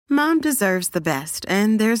Mom deserves the best,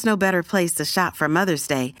 and there's no better place to shop for Mother's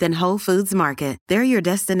Day than Whole Foods Market. They're your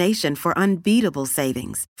destination for unbeatable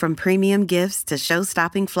savings, from premium gifts to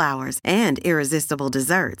show-stopping flowers and irresistible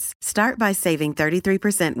desserts. Start by saving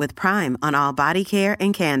 33% with Prime on all body care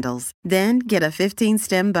and candles. Then get a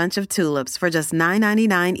 15-stem bunch of tulips for just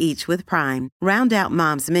 $9.99 each with Prime. Round out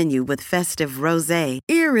Mom's menu with festive rosé,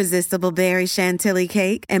 irresistible berry chantilly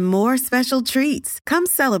cake, and more special treats. Come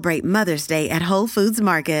celebrate Mother's Day at Whole Foods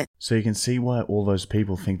Market. So you can see why all those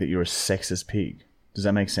people think that you're a sexist pig. Does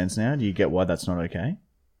that make sense now? Do you get why that's not okay?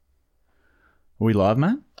 Are we live,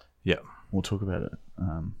 man? Yeah. We'll talk about it.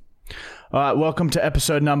 All right, welcome to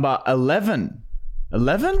episode number 11.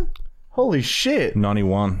 11? Holy shit.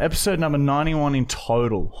 91. Episode number 91 in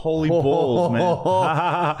total. Holy balls,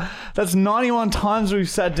 man. That's 91 times we've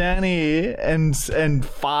sat down here and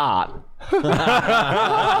fart.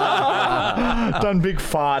 Done big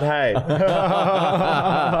fart, hey.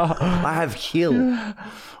 I have killed.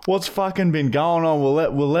 What's fucking been going on?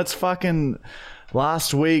 Let's fucking...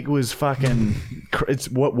 Last week was fucking...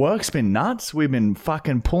 What work's been nuts. We've been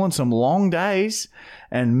fucking pulling some long days.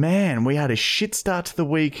 And man, we had a shit start to the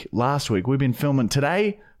week last week. We've been filming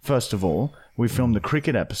today. First of all, we filmed the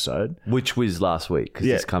cricket episode. Which was last week, because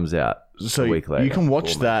this comes out a week later. You can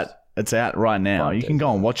watch that. It's out right now. You can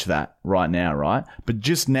go and watch that right now, right? But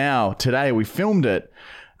just now, today, we filmed it.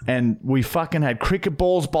 And we fucking had cricket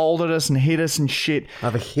balls bowled at us and hit us and shit. I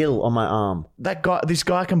have a hill on my arm. This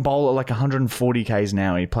guy can bowl at like 140 k's an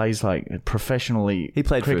hour. He plays like professionally. He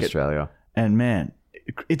played cricket. for Australia. And man,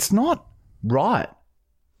 it's not right.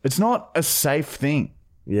 It's not a safe thing.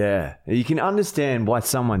 Yeah. You can understand why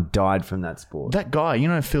someone died from that sport. That guy, you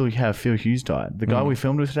know how Phil Hughes died? The guy we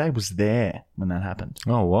filmed with today was there when that happened.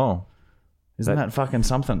 Oh, wow. Isn't that fucking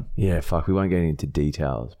something? Yeah, fuck. We won't get into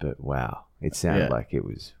details, but wow. It sounded like it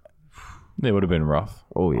was... It would have been rough.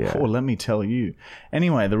 Oh, yeah. Oh, let me tell you.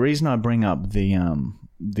 Anyway, the reason I bring up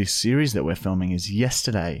this series that we're filming is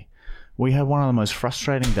yesterday we had one of the most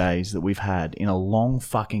frustrating days that we've had in a long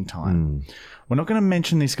fucking time. We're not going to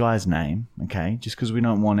mention this guy's name, okay? Just because we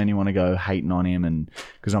don't want anyone to go hating on him, and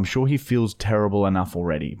because I'm sure he feels terrible enough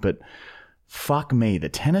already. But fuck me, the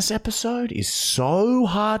tennis episode is so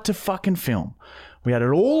hard to fucking film. We had it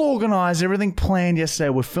all organised, everything planned yesterday.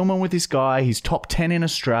 We're filming with this guy. He's top 10 in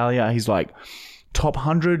Australia. He's like top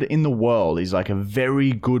 100 in the world. He's like a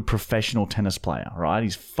very good professional tennis player, right?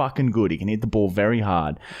 He's fucking good. He can hit the ball very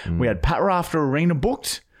hard. We had Pat Rafter Arena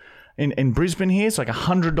booked in Brisbane here. It's like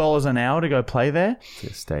 $100 an hour to go play there.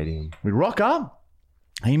 It's a stadium. We rock up.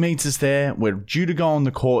 He meets us there. We're due to go on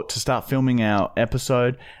the court to start filming our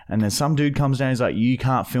episode. And then some dude comes down. He's like, you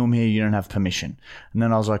can't film here. You don't have permission. And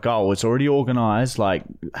then I was like, oh, it's already organized. Like,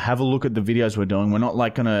 have a look at the videos we're doing. We're not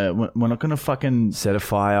going to fucking set a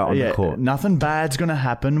fire on the court. Nothing bad's going to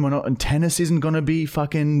happen. And tennis isn't going to be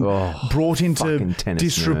fucking brought into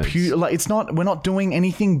disrepute. Like, we're not doing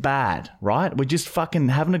anything bad, right? We're just fucking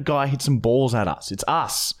having a guy hit some balls at us. It's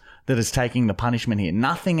us that is taking the punishment here.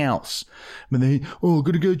 Nothing else. But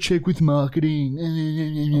gotta go check with marketing.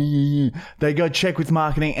 They go check with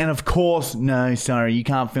marketing, and of course, no, sorry, you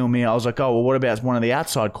can't film here. I was like, oh, well, what about one of the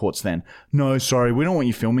outside courts then? No, sorry, we don't want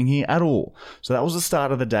you filming here at all. So that was the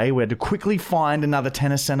start of the day. We had to quickly find another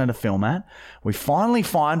tennis centre to film at. We finally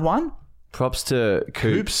find one. Props to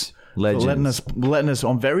Coops. Legends. Letting us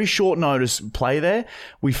on very short notice play there.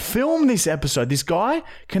 We filmed this episode. This guy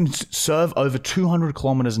can serve over 200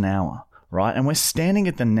 kilometers an hour, right? And we're standing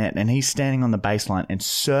at the net and he's standing on the baseline and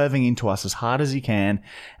serving into us as hard as he can.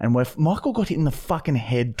 And Michael got hit in the fucking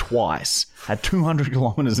head twice at 200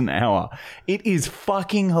 kilometers an hour. It is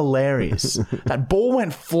fucking hilarious. That ball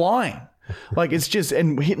went flying. Like, it's just,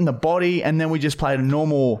 and hitting the body, and then we just played a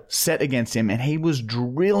normal set against him, and he was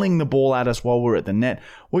drilling the ball at us while we were at the net.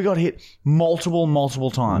 We got hit multiple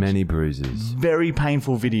times. Many bruises. Very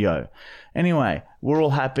painful video. Anyway, we're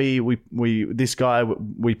all happy. This guy,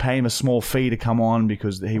 we pay him a small fee to come on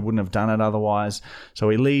because he wouldn't have done it otherwise. So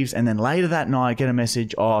he leaves, and then later that night, get a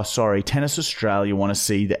message, oh, sorry, Tennis Australia want to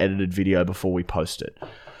see the edited video before we post it.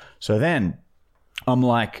 So then I'm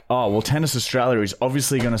like, oh, well, Tennis Australia is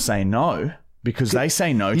obviously going to say no because they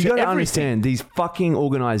say no to everything. You got to understand, these fucking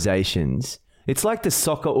organisations, it's like the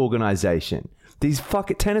soccer organisation. These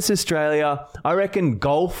fucking Tennis Australia, I reckon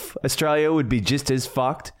Golf Australia would be just as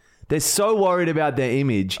fucked. They're so worried about their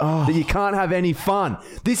image that you can't have any fun.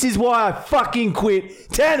 This is why I fucking quit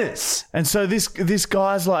tennis. And so this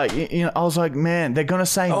guy's like, you know, I was like, man, they're gonna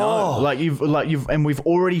say no. Like you've, and we've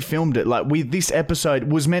already filmed it. Like this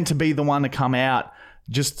episode was meant to be the one to come out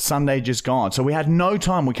just Sunday, just gone. So we had no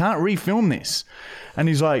time. We can't refilm this. And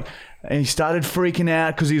he's like, And he started freaking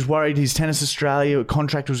out because he was worried his Tennis Australia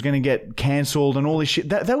contract was going to get cancelled and all this shit.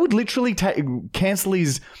 That would literally cancel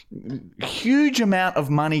his huge amount of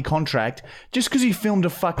money contract just because he filmed a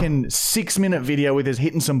fucking 6-minute video with us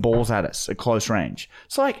hitting some balls at us at close range.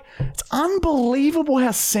 It's like, it's unbelievable how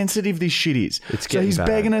sensitive this shit is. So he's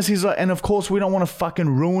begging us. He's like, and of course we don't want to fucking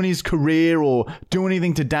ruin his career or do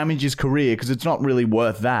anything to damage his career because it's not really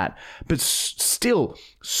worth that. But still,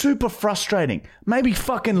 super frustrating. Maybe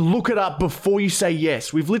fucking look it up before you say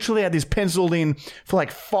yes. We've literally had this penciled in for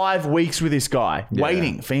like 5 weeks with this guy,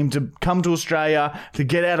 waiting for him to come to Australia, to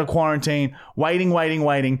get out of quarantine,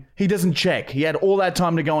 waiting. He doesn't check. He had all that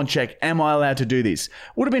time to go and check. Am I allowed to do this?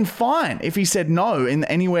 Would have been fine if he said no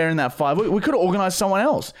anywhere in that 5 weeks. We could have organised someone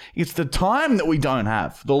else. It's the time that we don't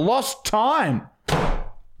have. The lost time.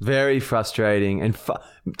 Very frustrating. And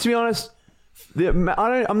to be honest,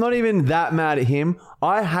 I'm not even that mad at him.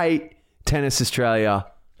 I hate Tennis Australia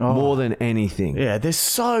more than anything. Yeah, they're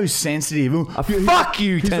so sensitive. Fuck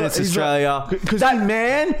you, Tennis Australia. Because that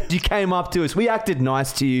man, you came up to us. We acted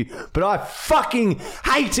nice to you, but I fucking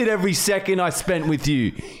hated every second I spent with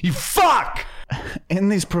you. You fuck! In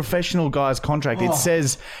this professional guy's contract, it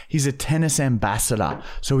says he's a tennis ambassador.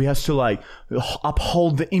 So he has to like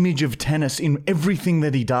uphold the image of tennis in everything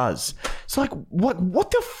that he does. It's like, what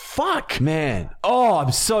the fuck? Man. Oh,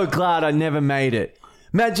 I'm so glad I never made it.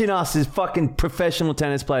 Imagine us as fucking professional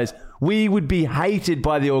tennis players. We would be hated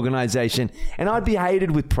by the organization and I'd be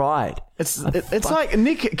hated with pride. It's like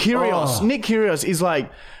Nick Kyrgios. Nick Kyrgios is like,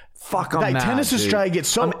 fuck, I'm mad, Tennis dude. Australia gets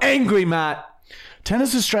so... I'm angry, Matt.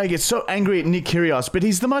 Tennis Australia gets so angry at Nick Kyrgios, but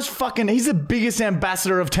he's the biggest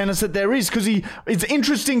ambassador of tennis that there is because it's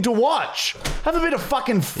interesting to watch. Have a bit of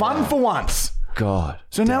fucking fun for once. God.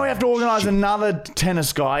 So now we have to organise another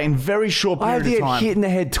tennis guy in very short period of time. I have to get hit in the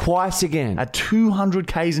head twice again. At 200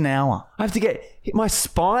 k's an hour. I have to hit my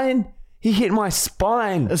spine. He hit my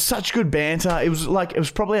spine. It was such good banter. It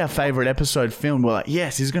was probably our favourite episode filmed. We're like,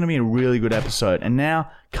 yes, this is going to be a really good episode. And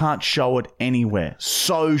now can't show it anywhere.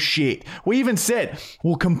 So shit. We even said,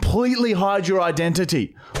 we'll completely hide your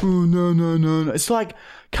identity. Oh, no. It's like,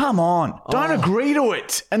 come on. Don't agree to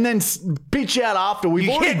it. And then bitch out after.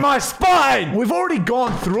 You hit my spine. We've already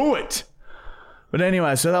gone through it. But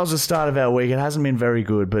anyway, so that was the start of our week. It hasn't been very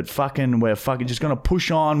good, but we're just going to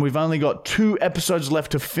push on. We've only got 2 episodes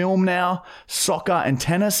left to film now. Soccer and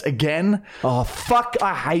tennis again. Oh, fuck.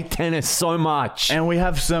 I hate tennis so much. And we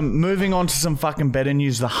have moving on to some fucking better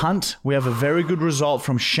news. The Hunt. We have a very good result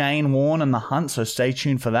from Shane Warne and The Hunt, so stay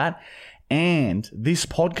tuned for that. And this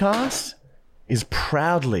podcast is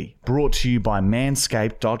proudly brought to you by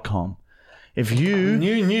Manscaped.com. If you...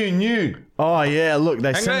 New. Oh, yeah, look,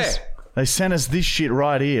 They sent us this shit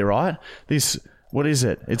right here, right? This, what is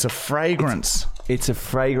it? It's a fragrance. It's a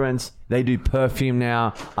fragrance. They do perfume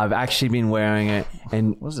now. I've actually been wearing it.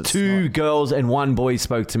 And 2 girls and 1 boy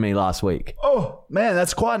spoke to me last week. Oh, man,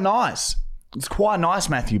 that's quite nice. It's quite nice,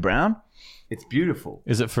 Matthew Brown. It's beautiful.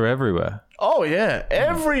 Is it for everywhere? Oh, yeah,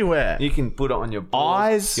 everywhere. You can put it on your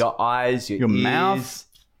eyes, your ears, mouth.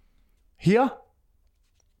 Here?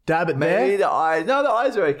 Dab it Maybe there. The eyes. No, the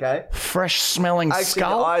eyes are okay. Fresh smelling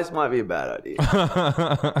skull. The eyes might be a bad idea.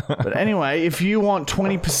 But anyway, if you want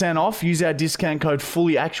 20% off, use our discount code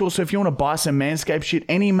FullyActual. So if you want to buy some Manscaped shit,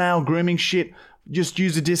 any male grooming shit, just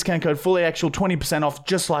use the discount code FullyActual, 20% off,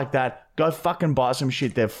 just like that. Go fucking buy some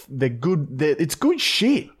shit. They're good. It's good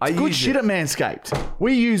shit. It's good shit at Manscaped.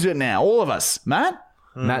 We use it now, all of us. Matt?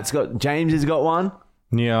 James has got one.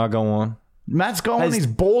 Yeah, I got one. Matt's got one. His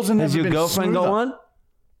balls have never been smoother. Has your girlfriend got one?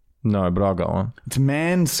 No, but I got one. It's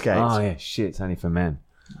Manscaped. Oh, yeah, shit. It's only for men.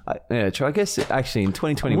 I guess actually in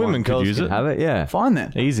 2021, women could use it. Have it, yeah. Fine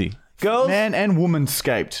then. Easy. Girls? Man and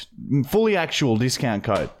womanscaped. Fully actual discount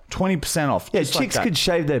code. 20% off. Yeah, chicks could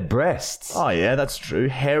shave their breasts. Oh, yeah, that's true.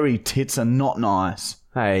 Hairy tits are not nice.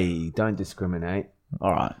 Hey, don't discriminate.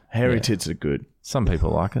 All right. Hairy tits are good. Some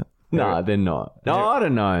people like it. No, they're not. No, I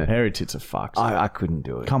don't know. Hairy tits are fucked. I couldn't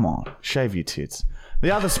do it. Come on. Shave your tits. The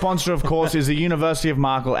other sponsor, of course, is the University of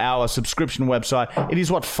Markle, our subscription website. It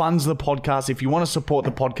is what funds the podcast. If you want to support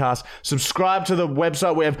the podcast, subscribe to the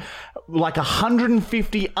website. We have like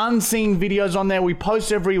 150 unseen videos on there. We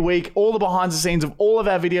post every week, all the behind the scenes of all of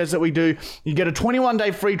our videos that we do. You get a 21-day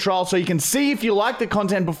free trial so you can see if you like the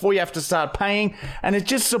content before you have to start paying. And it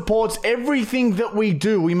just supports everything that we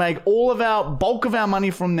do. We make all of our bulk of our money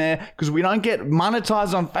from there because we don't get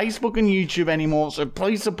monetized on Facebook and YouTube anymore. So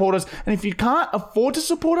please support us. And if you can't afford to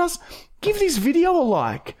support us, give this video a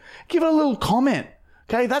like. Give it a little comment.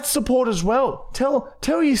 Okay, that's support as well.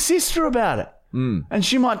 Tell your sister about it. And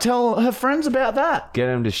she might tell her friends about that. Get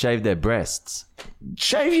them to shave their breasts.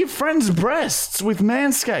 Shave your friends' breasts with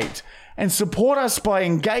Manscaped and support us by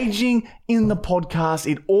engaging in the podcast.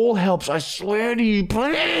 It all helps. I swear to you,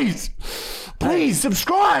 please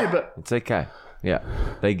subscribe. It's okay. Yeah,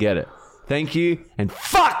 they get it. Thank you, and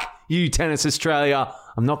fuck you, Tennis Australia.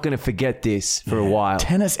 I'm not going to forget this for a while.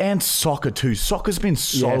 Tennis and soccer too. Soccer's been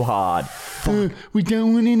so hard. We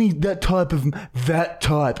don't want any that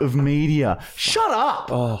type of media. Shut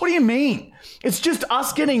up. What do you mean? It's just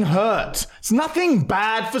us getting hurt. It's nothing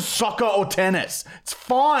bad for soccer or tennis. It's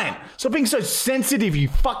fine. Stop being so sensitive, you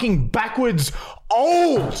fucking backwards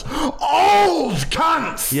old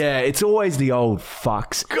cunts. Yeah, it's always the old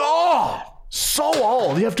fucks. God. So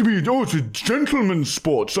old. You have to be, it's a gentleman's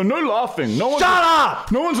sport, so no laughing. Shut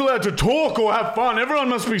up! No one's allowed to talk or have fun. Everyone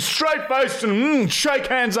must be straight-faced and shake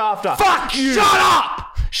hands after. Fuck you! Shut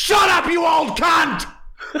up! Shut up, you old cunt!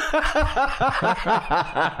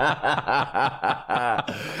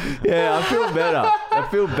 Yeah, I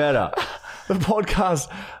feel better. The podcast,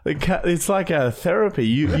 it's like our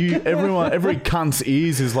therapy. Everyone, every cunt's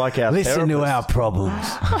ears is like our Listen therapist. to our problems.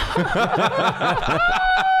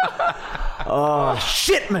 Oh,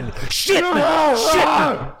 Shitman!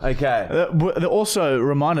 Okay. Also,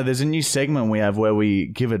 reminder, there's a new segment we have where we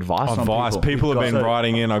give advice on People have been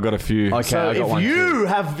writing in. I've got a few. Okay, So I got if one you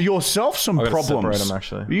have yourself some I've got to problems, separate 'em,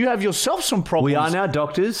 actually. you have yourself some problems. We are now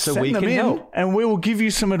doctors, so send we them can in, help. and we will give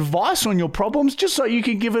you some advice on your problems, just so you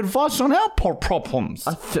can give advice on our problems.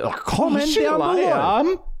 Comment Shit, down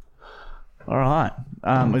below. All right.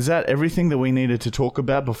 Is that everything that we needed to talk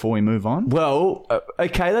about before we move on? Well,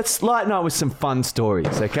 okay, let's lighten up with some fun stories,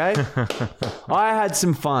 okay? I had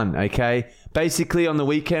some fun, okay? Basically, on the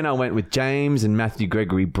weekend, I went with James and Matthew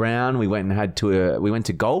Gregory Brown. We went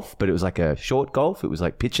to golf, but it was like a short golf. It was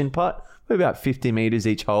like pitch and putt, about 50 meters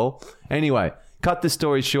each hole. Anyway, cut the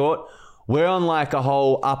story short. We're on like a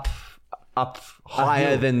hole up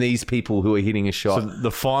higher than these people who are hitting a shot. So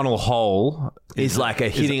the final hole is like a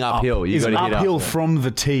hitting uphill. You Is got to hit uphill up from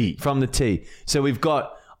the tee. from the tee. So we've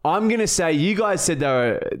got. I'm gonna say you guys said they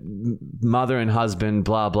were mother and husband,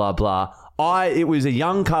 blah blah blah. It was a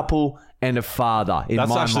young couple and a father in my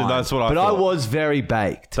mind. That's what I But thought. I was very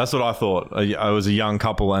baked. That's what I thought. I was a young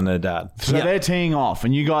couple and their dad. So Yeah. they're teeing off,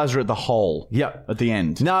 and you guys are at the hole. Yep. At the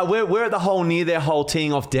end. No, we're at the hole near their hole,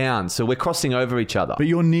 teeing off down. So we're crossing over each other. But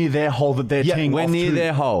you're near their hole that they're Yeah, teeing we're off near to.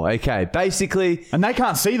 their hole. Okay, basically, And they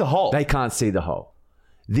can't see the hole. they can't see the hole.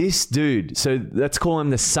 This dude, so let's call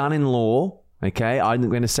him the son-in-law. Okay, I'm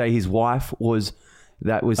going to say his wife was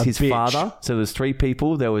his bitch. father. So there's three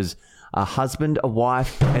people. There was a husband, a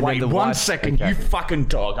wife, and Wait then the one wife. second, you fucking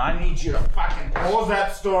dog. I need you to fucking pause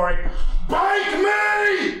that story. Bake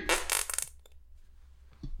me!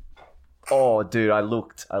 Oh, dude, I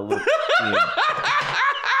looked. in.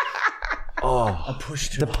 I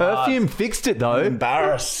pushed too The perfume fixed it though.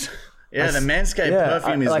 Embarrassed. Yeah, the Manscaped yeah,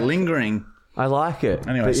 perfume I- is like- lingering. I like it.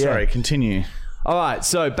 Anyway, But yeah. sorry, continue. All right,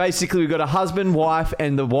 so basically we've got a husband, wife,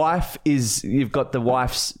 and the wife is, you've got the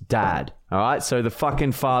wife's dad. All right, so the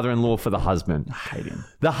fucking father-in-law for the husband. I hate him.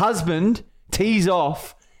 The husband tees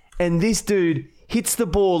off, and this dude hits the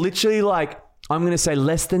ball literally like, I'm going to say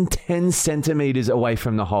less than 10 centimeters away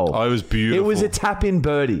from the hole. Oh, it was beautiful. It was a tap-in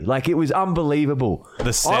birdie. Like, it was unbelievable.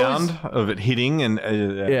 The sound of it hitting and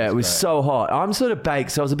Yeah, it was so hot. I'm sort of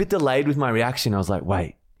baked, so I was a bit delayed with my reaction. I was like,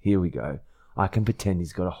 wait, here we go. I can pretend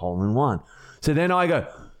he's got a hole in one. So then I go,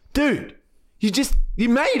 dude, you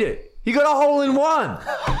made it. You got a hole in one.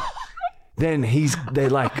 Then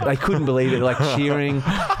they couldn't believe it, like cheering.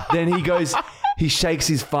 Then he goes, he shakes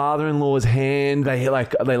his father-in-law's hand.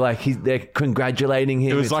 They're congratulating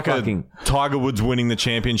him. It was It's like fucking, a Tiger Woods winning the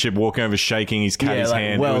championship, walking over, shaking his caddy's Yeah, like,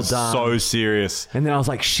 hand. well it was done. so serious. And then I was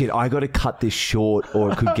like, shit, I got to cut this short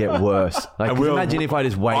or it could get worse. Like, And could you imagine if I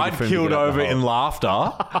just waited I'd for him to killed get up the over hole? in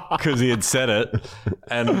laughter because he had said it,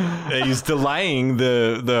 and he's delaying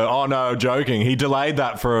the oh no, joking. He delayed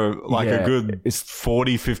that for like Yeah, a good it's-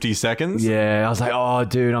 40, 50 seconds. Yeah, I was like, oh,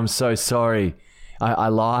 dude, I'm so sorry. I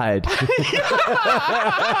lied.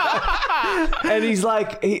 And he's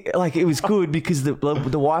like, it was good because the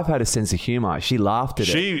wife had a sense of humor. She laughed at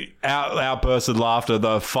it. She outbursted laughter.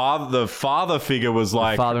 The father figure was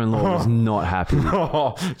like, Father-in-law was not happy.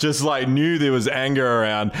 just like knew there was anger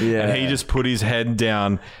around, Yeah. and he just put his head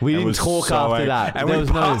down. We and didn't was talk so after angry. that. and There we was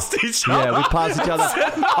no- passed each other. Yeah, we passed each other.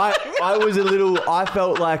 I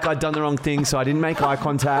felt like I'd done the wrong thing, so I didn't make eye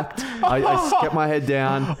contact. I kept my head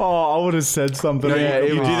down. Oh, I would have said something. No, Yeah,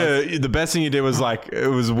 you it did the best thing you did was like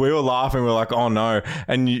we were laughing, we were like, oh no,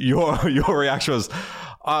 and your reaction was,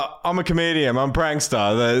 I'm a comedian. I'm a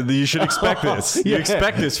prankster. You should expect this. You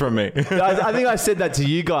expect this from me. I think I said that to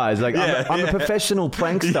you guys. Like, I'm a professional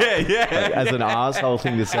prankster. Yeah. Like, as an asshole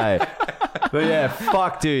thing to say. But yeah,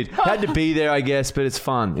 fuck, dude. Had to be there, I guess, but it's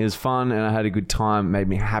fun. It was fun, and I had a good time. Made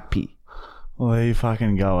me happy. Well, there you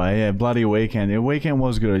fucking go, eh? Yeah, bloody weekend. The weekend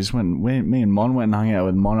was good. I just me and Mon went and hung out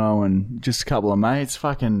with Mono and just a couple of mates.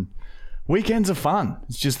 Fucking weekends are fun.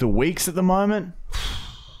 It's just the weeks at the moment.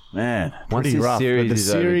 Man, pretty rough. Series but the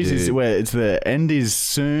series is over, where it's the end is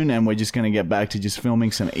soon, and we're just going to get back to just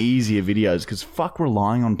filming some easier videos because fuck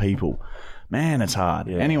relying on people. Man, it's hard.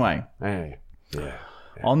 Yeah. Anyway, Yeah.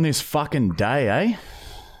 on this fucking day, eh?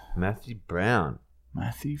 Matthew Brown.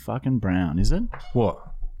 Matthew fucking Brown, is it? What?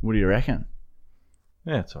 What do you reckon?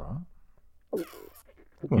 Yeah, it's all right.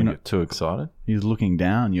 You're not too excited. He's looking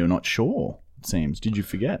down. You're not sure, it seems. Did you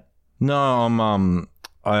forget? No,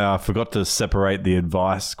 I forgot to separate the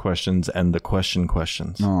advice questions and the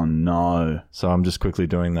questions. Oh, no. So I'm just quickly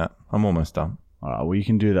doing that. I'm almost done. All right, well, you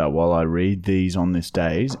can do that while I read these on this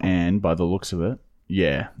days. And by the looks of it,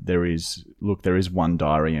 yeah, there is one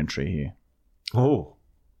diary entry here Oh.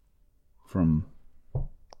 from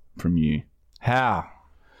you. How?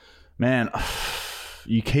 Man,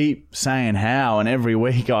 you keep saying how, and every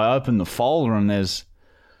week I open the folder and there's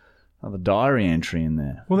another diary entry in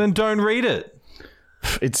there. Well, then don't read it.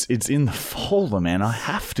 It's in the folder, man. I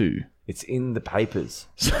have to. It's in the papers.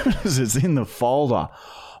 As soon as it's in the folder,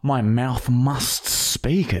 my mouth must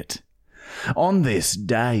speak it. On this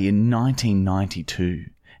day in 1992,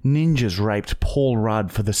 ninjas raped Paul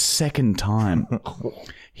Rudd for the second time.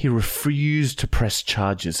 He refused to press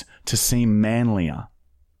charges to seem manlier.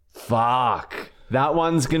 Fuck. That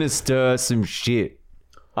one's going to stir some shit.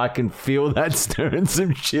 I can feel that stirring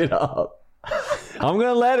some shit up. I'm going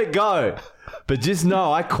to let it go. But just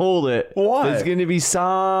know, I called it. What? There's going to be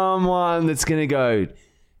someone that's going to go,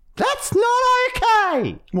 that's not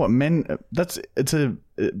okay. What, men? It's a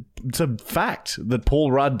fact that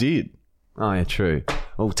Paul Rudd did. Oh, yeah, true.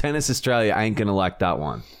 Well, Tennis Australia ain't going to like that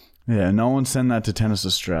one. Yeah, no one send that to Tennis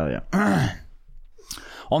Australia.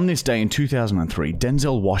 On this day in 2003,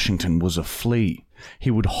 Denzel Washington was a flea.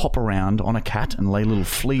 He would hop around on a cat and lay little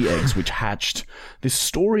flea eggs which hatched. This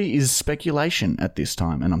story is speculation at this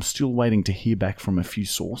time, and I'm still waiting to hear back from a few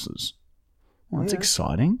sources. Well, that's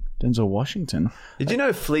exciting. Denzel Washington. Did you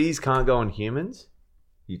know fleas can't go on humans?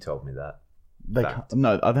 You told me that. They Fact.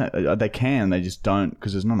 no, they can. They just don't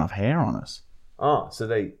because there's not enough hair on us. Oh, so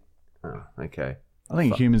they... Oh, okay. I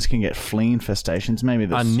think humans can get flea infestations. Maybe Are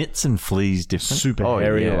they're nits and fleas different? super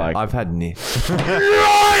hairy. yeah. Like I've had nits. there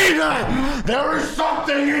is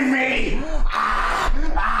something in me.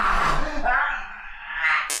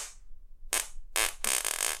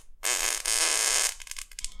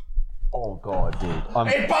 Oh, God, dude.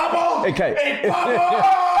 It bubbled. Okay. It bubbled.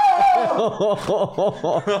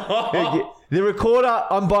 The recorder,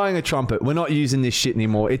 I'm buying a trumpet. We're not using this shit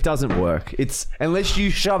anymore. It doesn't work. It's unless you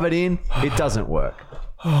shove it in, it doesn't work.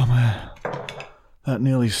 Oh man, that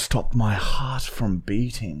nearly stopped my heart from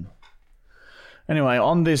beating. Anyway,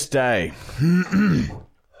 on this day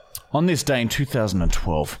in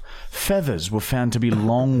 2012, feathers were found to be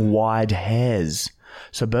long, wide hairs.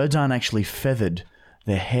 So birds aren't actually feathered;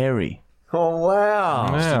 they're hairy. Oh,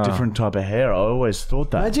 wow. It's a different type of hair. I always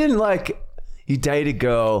thought that. Imagine, like, you date a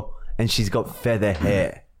girl and she's got feather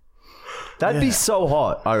hair. That'd be so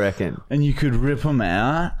hot, I reckon. And you could rip them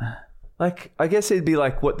out. Like, I guess it'd be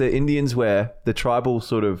like what the Indians wear, the tribal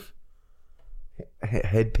sort of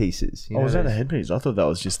headpieces. You know, Was that a headpiece? I thought that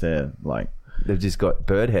was just their, like... They've just got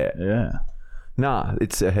bird hair. Yeah. Nah,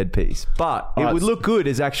 it's a headpiece. But it Alright, would look good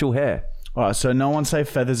as actual hair. All right, so no one say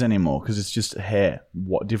feathers anymore because it's just hair.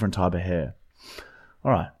 What different type of hair?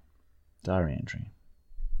 All right, diary entry.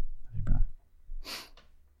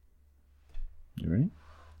 You ready?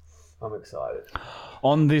 I'm excited.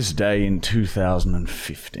 On this day in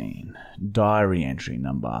 2015, diary entry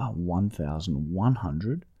number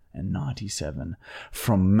 1197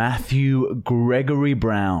 from Matthew Gregory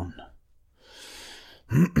Brown.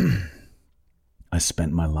 I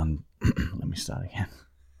spent my lunch. Let me start again.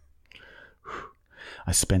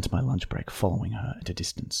 I spent my lunch break following her at a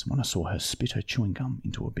distance when I saw her spit her chewing gum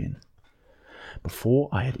into a bin. Before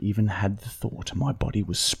I had even had the thought, my body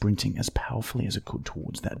was sprinting as powerfully as it could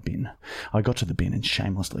towards that bin. I got to the bin and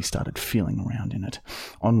shamelessly started feeling around in it.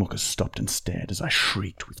 Onlookers stopped and stared as I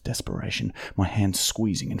shrieked with desperation, my hands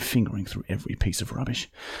squeezing and fingering through every piece of rubbish.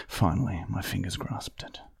 Finally, my fingers grasped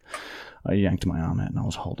it. I yanked my arm out and I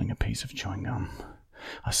was holding a piece of chewing gum.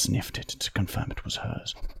 I sniffed it to confirm it was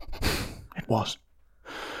hers. It was.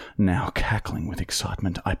 Now, cackling with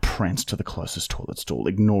excitement, I pranced to the closest toilet stall,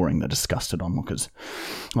 ignoring the disgusted onlookers.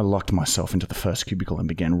 I locked myself into the first cubicle and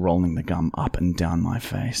began rolling the gum up and down my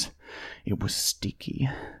face. It was sticky,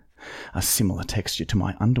 a similar texture to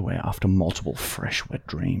my underwear after multiple fresh, wet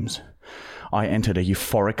dreams. I entered a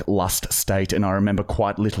euphoric lust state, and I remember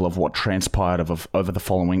quite little of what transpired over the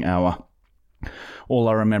following hour. All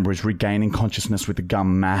I remember is regaining consciousness with the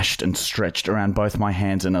gum mashed and stretched around both my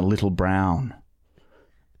hands and a little brown.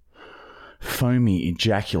 Foamy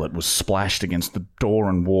ejaculate was splashed against the door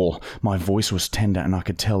and wall. My voice was tender, and I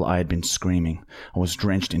could tell I had been screaming. I was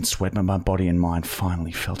drenched in sweat, but my body and mind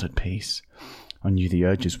finally felt at peace. I knew the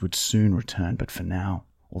urges would soon return, but for now,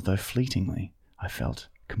 although fleetingly, I felt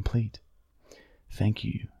complete. Thank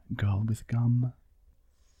you, girl with gum.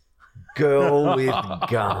 Girl with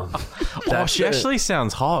gum. She actually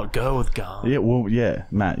sounds hot. Girl with gum. Yeah, well, yeah,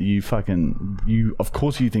 Matt, of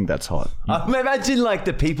course you think that's hot. Imagine like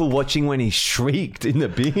the people watching when he shrieked in the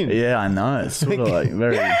bin. Yeah, I know. It's sort of like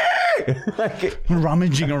very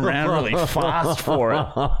rummaging around really fast for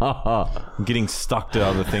it. Getting stuck to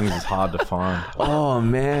other things is hard to find. Oh,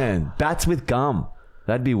 man. Bats with gum.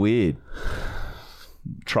 That'd be weird.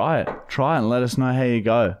 Try it and let us know how you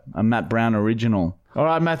go. A Matt Brown original. All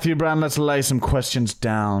right, Matthew Brown, let's lay some questions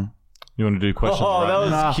down. You want to do questions? Oh, right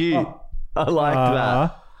that was cute. I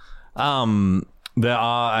like that. There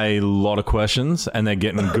are a lot of questions, and they're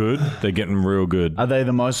getting good. They're getting real good. Are they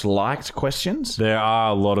the most liked questions? There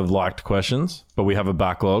are a lot of liked questions, but we have a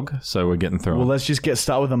backlog, so we're getting through Well, them. let's just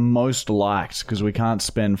start with the most liked, because we can't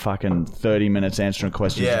spend fucking 30 minutes answering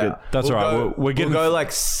questions. That's all right. We're getting. We'll go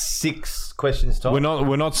like 6 questions top.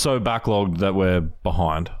 We're not so backlogged that we're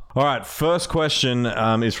behind. All right, first question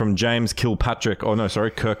is from James Kirkpatrick.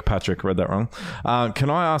 Read that wrong. Can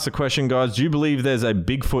I ask a question, guys? Do you believe there's a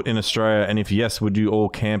Bigfoot in Australia? And if yes, would you all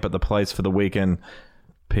camp at the place for the weekend?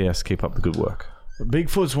 P.S. Keep up the good work.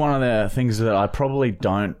 Bigfoot's one of the things that I probably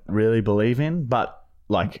don't really believe in, but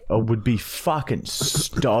like I would be fucking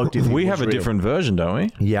stoked if We it was have a real. different version, don't we?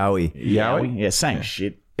 Yowie. Yowie? Yeah, same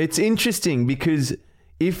shit. It's interesting because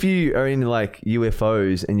if you are into like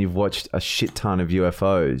UFOs and you've watched a shit ton of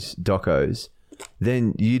UFOs, docos,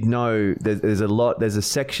 then you'd know there's a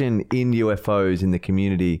section in UFOs in the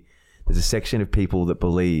community. There's a section of people that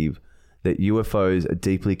believe that UFOs are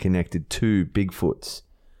deeply connected to Bigfoots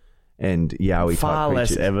and Yowie Far type less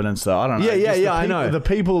creatures. evidence though. I don't know. Yeah, Just the I people- know. The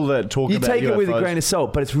people that talk You about take it with a UFOs grain of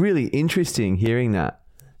salt, but it's really interesting hearing that.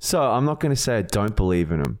 So I'm not going to say I don't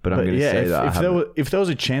believe in them, but I'm going to say that I haven't. if there was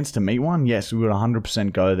a chance to meet one, yes, we would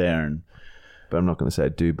 100% go there. But I'm not going to say I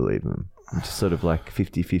do believe in them. I'm just sort of like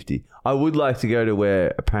 50-50. I would like to go to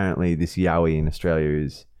where apparently this Yowie in Australia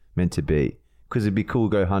is meant to be. Because it'd be cool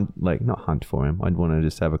to go hunt, like not hunt for him. I'd want to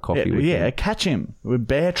just have a coffee with him. Catch him with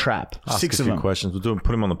bear trap. Ask 6 a of few them. questions. We'll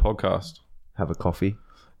put him on the podcast. Have a coffee.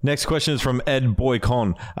 Next question is from Ed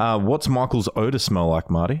Boycon. What's Michael's odor smell like,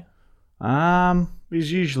 Marty?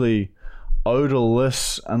 He's usually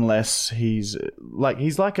odorless unless he's like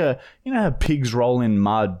a, you know how pigs roll in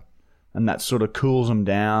mud and that sort of cools them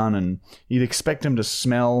down, and you'd expect him to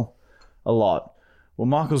smell a lot. Well,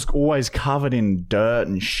 Michael's always covered in dirt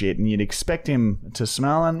and shit, and you'd expect him to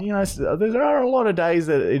smell. And, you know, there are a lot of days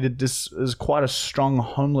that it just is quite a strong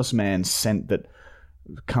homeless man scent that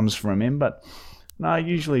comes from him. But no,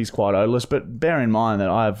 usually he's quite odorless. But bear in mind that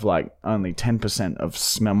I have like only 10% of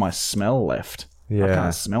my smell left. Yeah. I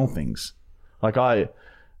can't smell things. Like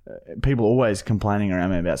people always complaining around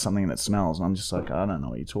me about something that smells, and I'm just like, I don't know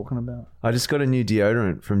what you're talking about. I just got a new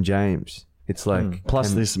deodorant from James. It's like...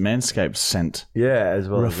 Plus this Manscaped scent. Yeah, as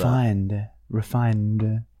well as that.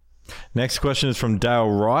 Refined. Next question is from Dale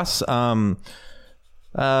Rice. Would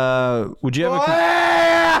you ever...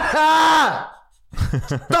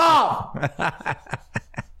 Stop!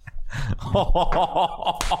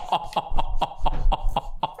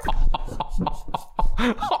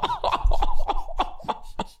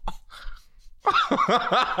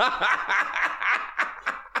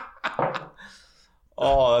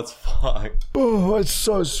 Oh, that's fucked. Oh, it's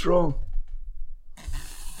so strong.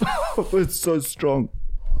 It's so strong.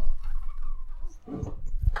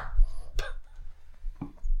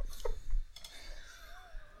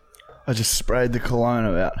 I just sprayed the cologne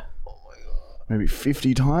about maybe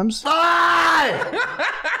 50 times.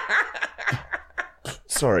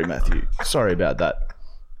 Sorry, Matthew. Sorry about that.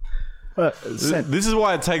 This is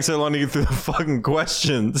why it takes so long to get through the fucking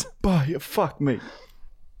questions. Oh, you fuck me.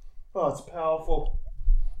 Oh, it's powerful.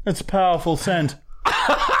 It's a powerful scent.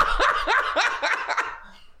 I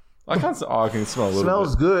can smell a little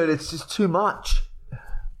Smells good. It's just too much.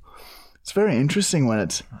 It's very interesting when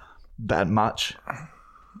it's that much.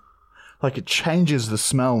 Like it changes the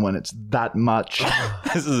smell when it's that much.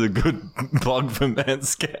 This is a good plug for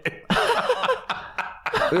Manscaped.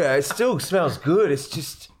 Yeah, it still smells good. It's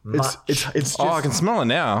just much. It's just, Oh, I can smell it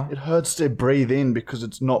now. it hurts to breathe in because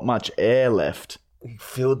it's not much air left. You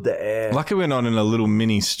filled the air. Lucky we're not in a little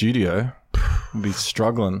mini studio. We'd be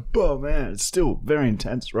struggling. Oh man, it's still very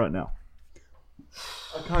intense right now.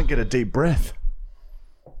 I can't get a deep breath.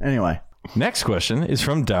 Anyway, Next question is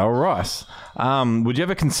from Dale Rice. Would you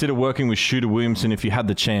ever consider working with Shooter Williamson if you had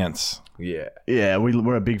the chance? Yeah. yeah,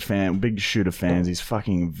 we're a big fan, big Shooter fans. He's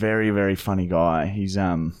fucking very, very funny guy. He's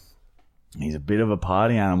a bit of a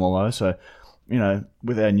party animal though, so you know,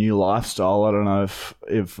 with our new lifestyle, I don't know if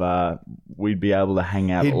we'd be able to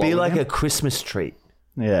hang out. He'd be like a a Christmas treat.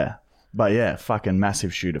 yeah, but yeah, fucking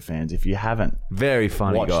massive Shooter fans. If you haven't Very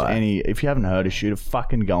funny watched guy. if you haven't heard of Shooter,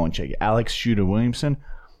 fucking go and check it. Alex Shooter Williamson,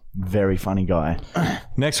 very funny guy.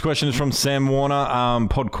 Next question is from Sam Warner.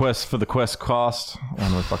 PodQuest for the Quest cast. I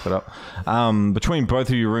don't know if I fucked it up. Between both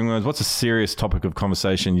of you ringworms, what's a serious topic of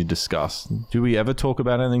conversation you discuss? Do we ever talk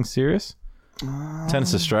about anything serious?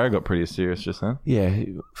 Tennis Australia got pretty serious just then. Yeah.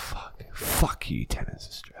 Fuck you, Tennis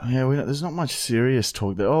Australia. Yeah, there's not much serious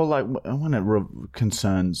talk there. Oh, like when it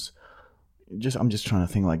concerns, I'm just trying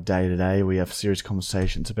to think like day to day. We have serious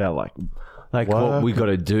conversations about like Like work. what we got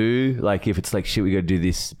to do. Like if it's like shit, we got to do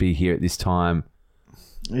this. Be here at this time.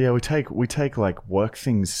 Yeah, we take like work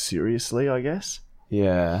things seriously, I guess.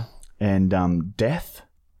 Yeah. And death.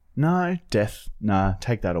 Nah,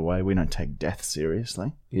 take that away. We don't take death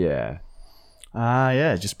seriously. Yeah.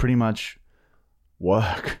 Yeah, just pretty much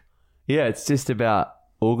work. Yeah. It's just about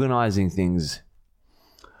organizing things.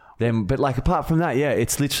 Then, but like apart from that, yeah,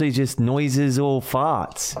 it's literally just noises or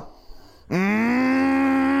farts. Yes.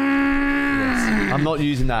 I'm not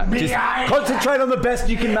using that. Just concentrate on the best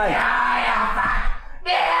you can make.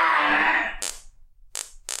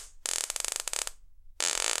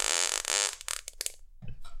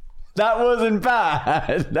 That wasn't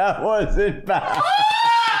bad. That wasn't bad.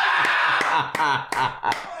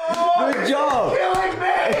 Good job.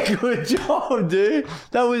 Good job, dude.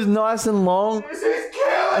 That was nice and long. This is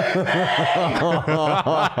killing me.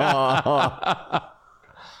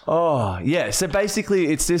 Oh, yeah. So basically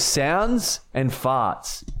it's just sounds and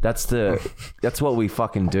farts. That's what we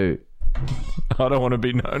fucking do. I don't want to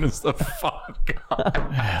be known as the fuck.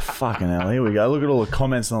 Fucking hell, here we go. Look at all the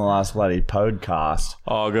comments on the last bloody podcast.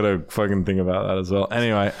 Oh, I gotta fucking think about that as well.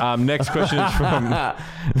 Anyway, next question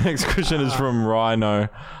is from Rhino.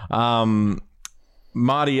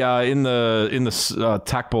 Marty, in the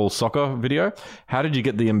tack ball soccer video, how did you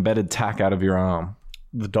get the embedded tack out of your arm?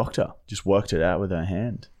 The doctor just worked it out with her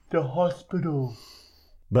hand. The hospital.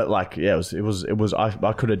 But like, yeah, it was.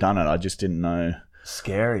 I could have done it. I just didn't know.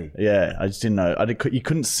 Scary. Yeah, I just didn't know. You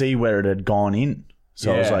couldn't see where it had gone in,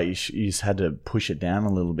 so I was Yeah. like, you just had to push it down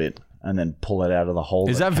a little bit and then pull it out of the hole.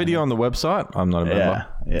 Is that came video in. on the website? I'm not a member.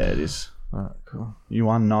 Yeah, it is. All right, cool. You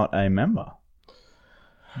are not a member.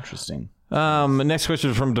 Interesting. Next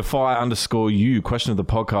question is from Defy_U. Question of the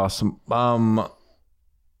podcast.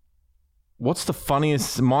 What's the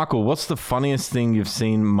funniest, Michael? What's the funniest thing you've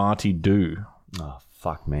seen Marty do? Oh,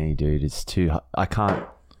 fuck me, dude. It's too... I can't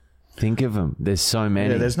think of them. There's so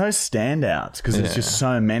many. Yeah, there's no standouts because there's just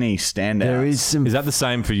so many standouts. There is some... Is that the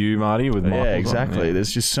same for you, Marty? With Michael? Yeah, exactly. Yeah.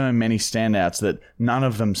 There's just so many standouts that none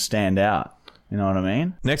of them stand out. You know what I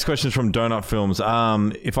mean? Next question is from Donut Films.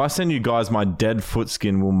 If I send you guys my dead foot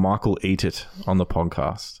skin, will Michael eat it on the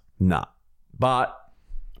podcast? Nah. But...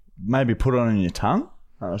 Maybe put it on your tongue.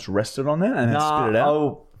 Just rest it on there and then spit it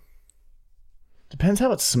out. Depends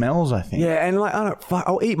how it smells, I think. Yeah, and like,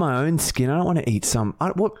 I'll eat my own skin. I don't want to eat some...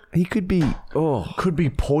 He could be... Oh... Could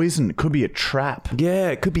be poison. It could be a trap. Yeah,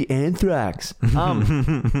 it could be anthrax.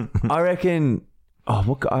 I reckon...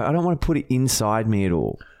 Oh, I don't want to put it inside me at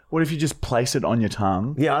all. What if you just place it on your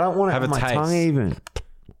tongue? Yeah, I don't want to Have have a my taste. tongue even.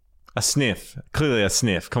 A sniff. Clearly a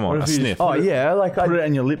sniff. Come on, What a if you sniff. just- Oh, yeah, like Put it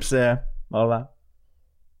in your lips there. Like that.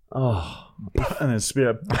 Oh... And then spit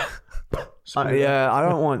it. yeah, I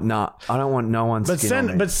don't want no one's But skin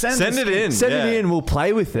on me. Send it in. Send Yeah. it in. We'll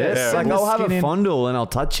play with it. Yeah. Like Send I'll the have a skin in. fondle and I'll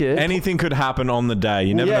touch it. Anything could happen on the day.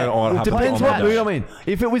 You never yeah, know what it happens depends on what the mood day. I'm in.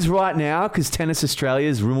 If it was right now, because Tennis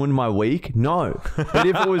Australia's ruined my week, no. But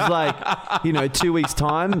if it was like, 2 weeks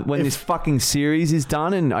time when this fucking series is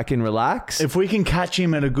done and I can relax. If we can catch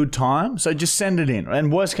him at a good time, so just send it in.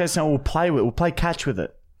 And worst case scenario, we'll play catch with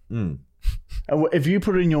it. And if you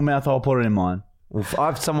put it in your mouth, I'll put it in mine. If I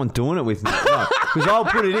have someone doing it with me, because I'll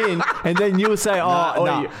put it in and then you'll say,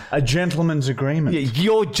 no. A gentleman's agreement. Yeah,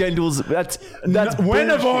 your genitals. That's when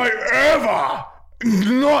have bullshit. I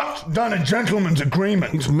ever not done a gentleman's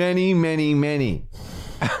agreement? Many, many, many.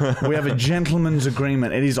 We have a gentleman's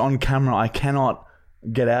agreement. It is on camera. I cannot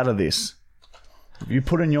get out of this. If you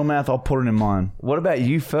put it in your mouth, I'll put it in mine. What about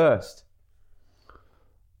you first?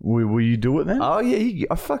 Will you do it then? Oh yeah,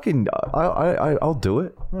 I'll do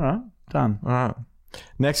it. All right, done. All right.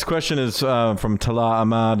 Next question is from Tala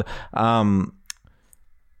Ahmad. I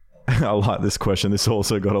like this question. This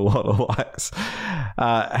also got a lot of likes.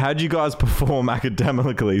 How do you guys perform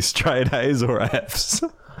academically? Straight A's or F's?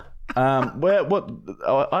 I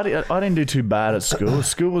didn't do too bad at school.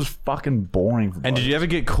 School was fucking boring. And did you ever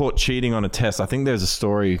get caught cheating on a test? I think there's a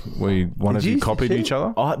story where one of you copied each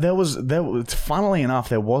other. There was. Funnily enough,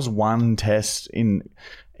 there was one test in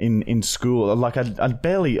school. Like I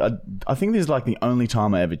think this is like the only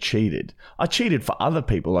time I ever cheated. I cheated for other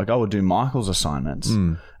people. Like I would do Michael's assignments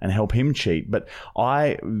and help him cheat. But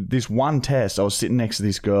this one test, I was sitting next to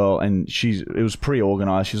this girl and it was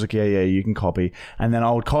pre-organized. She was like, yeah, you can copy. And then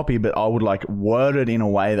I would copy, but I would like word it in a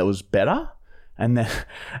way that was better. And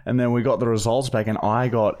then we got the results back and I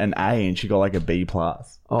got an A and she got like a B+. Oh,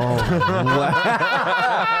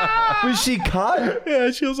 wow. Was she cut? Yeah,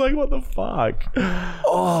 she was like, what the fuck?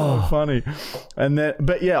 Oh, so funny. And then,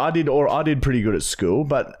 but yeah, I did pretty good at school.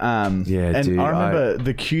 But yeah, and dude, I remember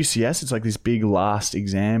the QCS, it's like this big last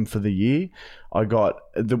exam for the year.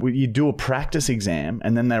 You do a practice exam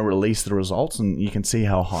and then they release the results and you can see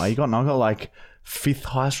how high you got. And I got like 5th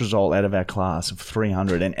highest result out of our class of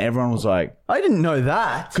 300, and everyone was like, I didn't know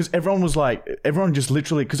that. Because everyone just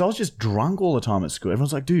literally, because I was just drunk all the time at school.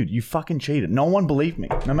 Everyone's like, dude, you fucking cheated. No one believed me.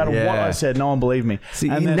 No matter what I said, no one believed me. See,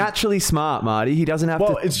 he's naturally smart, Marty. He doesn't have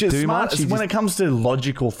to it's just do smart. much. When it comes to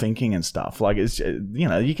logical thinking and stuff, like it's,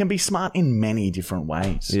 you can be smart in many different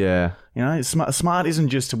ways. Yeah. Smart isn't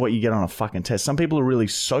just what you get on a fucking test. Some people are really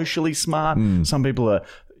socially smart. Some people are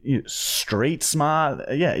street smart.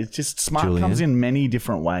 Yeah, it's just smart. Julian comes in many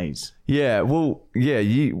different ways. Yeah, well, yeah,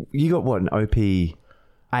 you got what, an OP 8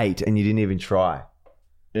 and you didn't even try.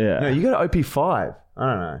 Yeah. No, you got an OP 5.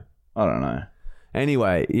 I don't know.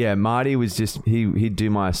 Anyway, yeah, Marty was just, he'd do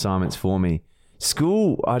my assignments for me.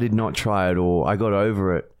 School, I did not try at all. I got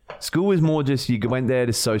over it. School was more just you went there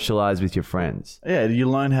to socialize with your friends. Yeah, you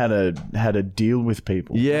learn how to deal with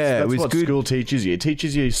people. Yeah, that's it was what good. School teaches you. It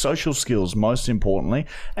teaches you social skills most importantly.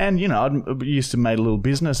 And I used to make a little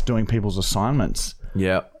business doing people's assignments.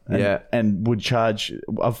 Yeah, and would charge.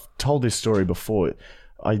 I've told this story before.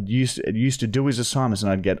 I used to do his assignments,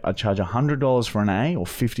 and I'd charge $100 for an A or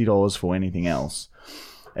 $50 for anything else.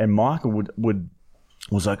 And Michael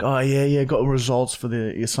was like, oh yeah, got results for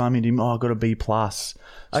the assignment. I got a B+.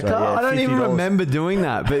 I don't even remember doing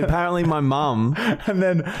that, but apparently my mum. And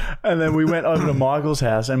then we went over to Michael's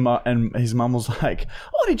house, and his mum was like,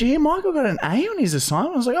 "Oh, did you hear Michael got an A on his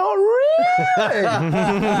assignment?" I was like, "Oh, really?"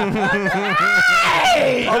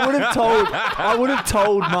 I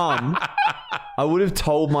would have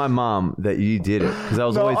told my mum that you did it because I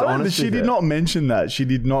was always honest. She did not mention that. I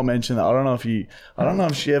don't know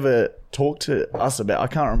if she ever talked to us about. I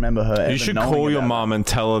can't remember her. You should call your mum and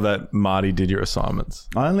tell her that Marty did your assignments.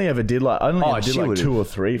 I only ever did like 2 or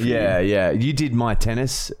 3 for you. Yeah. You did my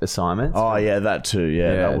tennis assignments. Oh yeah, that too.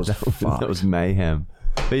 Yeah, that was mayhem.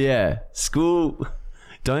 But yeah, school.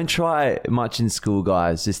 Don't try much in school,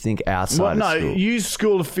 guys. Just think outside of school. Use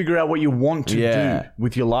school to figure out what you want to do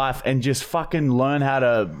with your life, and just fucking learn how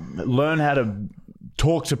to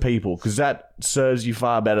talk to people, because that serves you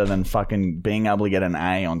far better than fucking being able to get an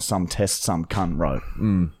A on some test some cunt wrote.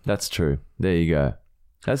 That's true. There you go.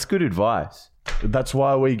 That's good advice. That's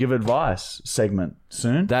why we give advice segment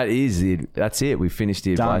soon. That's it. We finished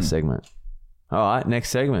the advice segment. All right,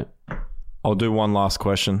 next segment. I'll do one last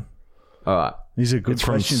question. All right. These are good it's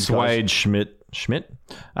questions. From Swade Schmidt.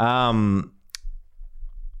 Have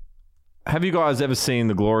you guys ever seen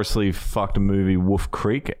the gloriously fucked movie Wolf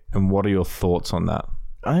Creek? And what are your thoughts on that?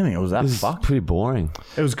 I don't think it was that fucked. Pretty boring.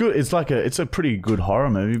 It was good. It's a pretty good horror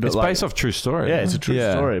movie. But it's based off true story. Yeah, it's a true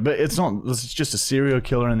story. But it's not. It's just a serial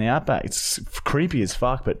killer in the outback. It's creepy as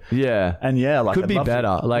fuck. But could be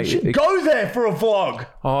better. Like, you should go there for a vlog.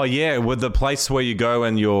 Oh yeah, with the place where you go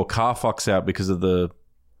and your car fucks out because of the.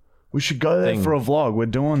 We should go there for a vlog. We're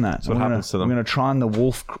doing that. So what happens to them? We're going to try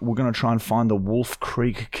and find the Wolf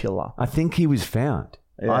Creek killer. I think he was found.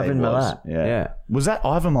 Yeah, Ivan Milat. Yeah. Was that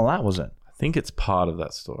Ivan Milat, was it? I think it's part of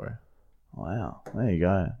that story. Wow. There you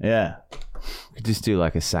go. Yeah. We could just do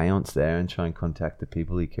like a seance there and try and contact the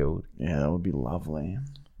people he killed. Yeah, that would be lovely.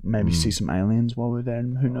 Maybe see some aliens while we're there.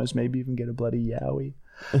 And who knows, maybe even get a bloody yowie.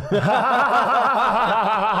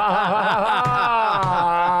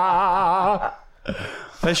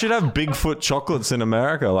 They should have Bigfoot chocolates in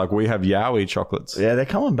America, like we have Yowie chocolates. Yeah, they're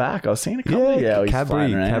coming back. I was seeing a couple of Yowies.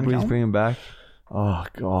 Cadbury's bringing back. Oh,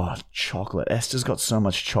 God, chocolate. Esther's got so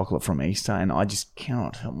much chocolate from Easter, and I just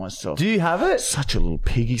cannot help myself. Do you have it? Such a little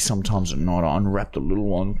piggy sometimes at night. I unwrap the little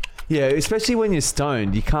one. Yeah, especially when you're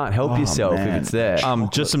stoned. You can't help yourself man. if it's there.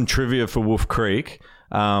 Just some trivia for Wolf Creek.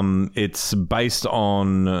 It's based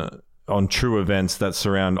on true events that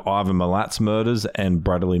surround Ivan Milat's murders and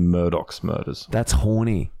Bradley Murdoch's murders. That's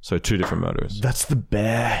horny. So 2 different murders. That's the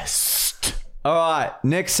best. All right,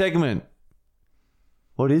 next segment.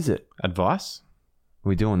 What is it? Advice?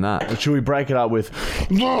 We're doing that. Should we break it up with...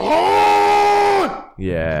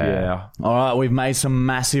 Yeah. All right, we've made some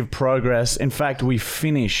massive progress. In fact, we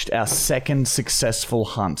finished our second successful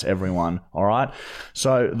hunt, everyone. All right?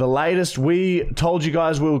 So the latest, we told you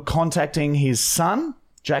guys we were contacting his son,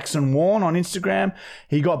 Jackson Warren, on Instagram.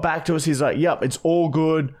 He got back to us. He's like, yep, it's all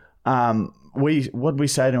good. What'd we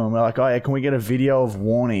say to him? We're like, oh, yeah, can we get a video of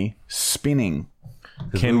Warnie spinning?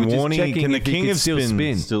 Can we were just Warnie, checking can the if he king could of still spin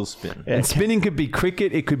spin. still spin? Yeah, And spinning could be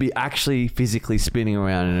cricket. It could be actually physically spinning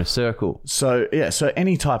around in a circle. So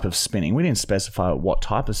any type of spinning. We didn't specify what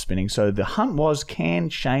type of spinning. So the hunt was, can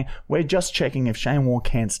Shane... We're just checking if Shane Warne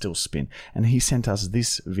can still spin. And he sent us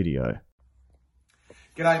this video.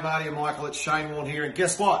 G'day, Marty and Michael. It's Shane Warne here, and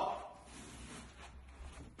guess what?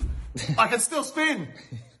 I can still spin.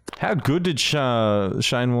 How good did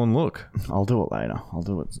Shane Warne look? I'll do it later. I'll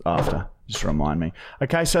do it after. Just remind me.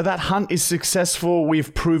 Okay, so that hunt is successful.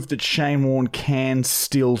 We've proved that Shane Warne can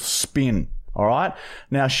still spin. All right?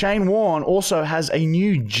 Now, Shane Warne also has a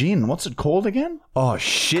new gin. What's it called again? Oh,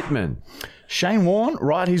 shit, man. Shane Warne,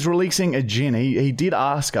 right, he's releasing a gin. He did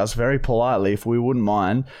ask us very politely if we wouldn't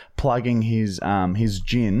mind plugging his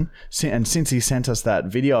gin. And since he sent us that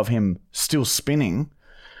video of him still spinning,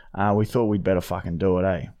 we thought we'd better fucking do it,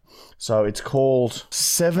 eh? So it's called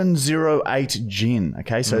 708 Gin.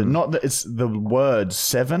 Okay, so not that it's the word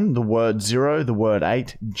 7, the word 0, the word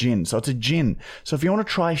 8, gin. So it's a gin. So if you want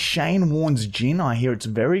to try Shane Warne's gin, I hear it's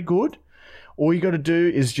very good. All you got to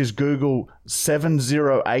do is just Google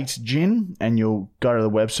 708 Gin and you'll go to the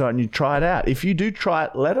website and you try it out. If you do try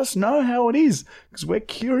it, let us know how it is because we're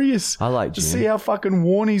curious I like to gin. see how fucking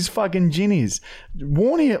Warnie's fucking gin is.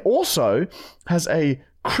 Warnie also has a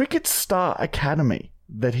Cricket Star Academy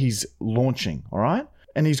that he's launching, all right?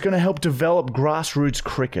 And he's going to help develop grassroots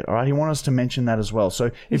cricket, all right? He wanted us to mention that as well.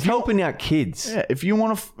 So He's helping out kids. yeah, if you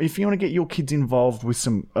want to get your kids involved with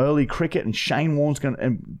some early cricket and Shane Warne's going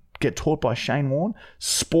to get taught by Shane Warne,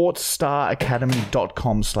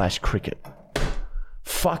 sportstaracademy.com/cricket.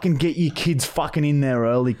 Fucking get your kids fucking in there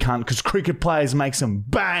early, cunt, because cricket players make some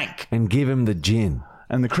bank. And give him the gin.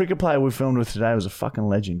 And the cricket player we filmed with today was a fucking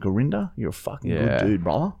legend. Gurinder, you're a fucking good dude,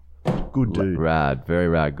 brother. Good dude. Rad. Very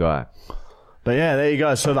rad guy. But yeah, there you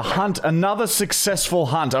go. So the hunt, another successful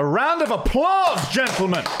hunt. A round of applause,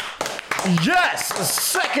 gentlemen. Yes, a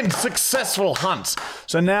second successful hunt.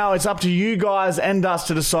 So now it's up to you guys and us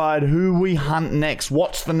to decide who we hunt next.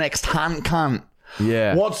 What's the next hunt cunt?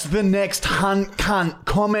 Yeah. What's the next hunt cunt?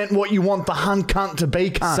 Comment what you want the hunt cunt to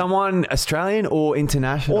be, cunt. Someone Australian or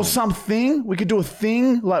international? Or something. We could do a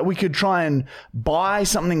thing. Like we could try and buy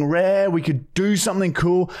something rare. We could do something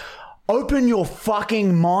cool. Open your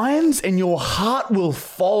fucking minds and your heart will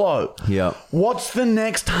follow. Yep. What's the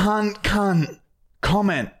next hunt cunt?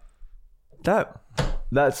 Comment. That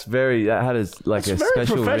had a It's very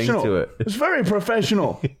special ring professional. to it. It's very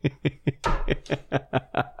professional.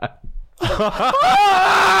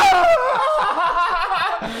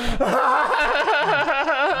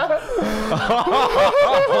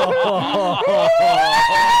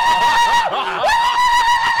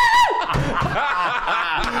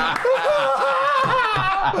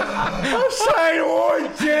 Shane Warne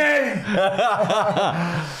gin.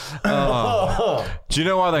 Do you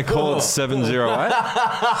know why they call it 708?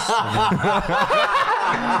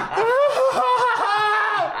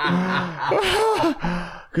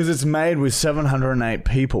 Because it's made with 708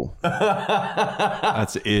 people.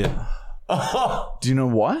 That's it. Do you know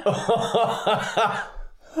why?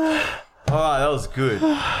 Oh, that was good.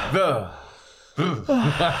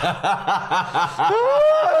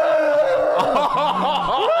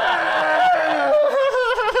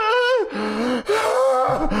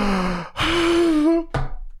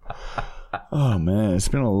 Oh man, it's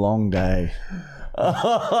been a long day.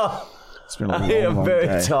 It's been a long, I am long very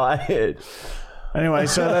day. tired. Anyway,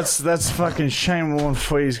 so that's fucking Shane Warne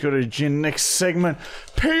for you. He's got a gin. Next segment,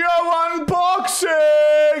 PO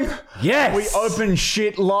unboxing. Yes. We open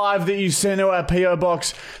shit live that you send to our PO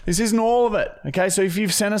box. This isn't all of it. Okay, so if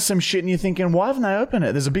you've sent us some shit and you're thinking, why haven't they opened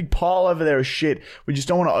it? There's a big pile over there of shit. We just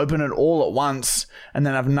don't want to open it all at once and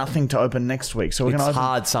then have nothing to open next week. So we're going to It's open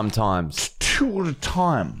hard sometimes. 2 at a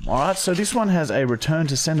time. All right, so this one has a return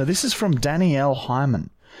to sender. This is from Danielle Hyman.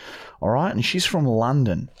 All right, and she's from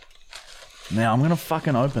London. Now I'm going to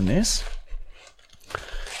fucking open this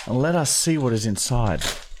and let us see what is inside.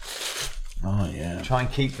 Oh, yeah. Try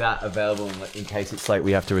and keep that available in case it's like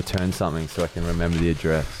we have to return something so I can remember the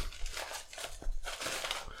address.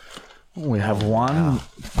 We have one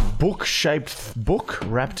book-shaped book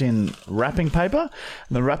wrapped in wrapping paper.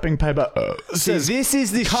 And the wrapping paper says this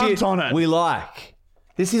is the cunt shit on it. we like.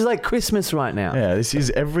 This is like Christmas right now. Yeah, this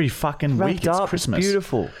is every fucking Wrapped week. It's up, Christmas.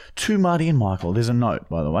 beautiful. To Marty and Michael. There's a note,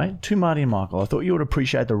 by the way. To Marty and Michael. I thought you would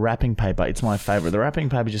appreciate the wrapping paper. It's my favourite. The wrapping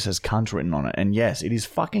paper just has cunt written on it. And yes, it is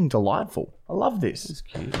fucking delightful. I love this. It's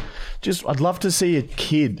cute. Just, I'd love to see a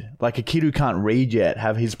kid, like a kid who can't read yet,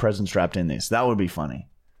 have his presents wrapped in this. That would be funny.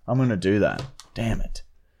 I'm going to do that. Damn it.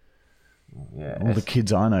 Yeah. All the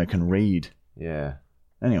kids I know can read. Yeah.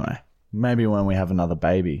 Anyway, maybe when we have another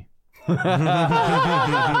baby.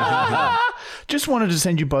 Just wanted to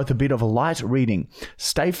send you both a bit of a light reading.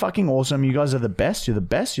 Stay fucking awesome. You guys are the best. You're the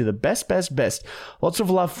best. You're the best, best, best. Lots of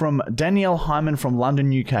love from Danielle Hyman from London,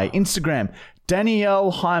 UK. Instagram, Danielle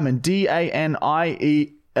Hyman, DANIELLE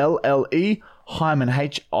Hyman,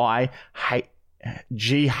 HIGHMAN.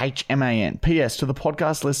 P.S. To the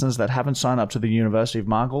podcast listeners that haven't signed up to the University of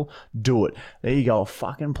Markle, do it. There you go. A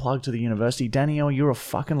fucking plug to the university. Danielle, you're a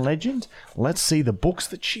fucking legend. Let's see the books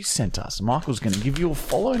that she sent us. Michael's going to give you a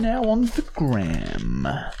follow now on the gram.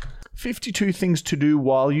 52 things to do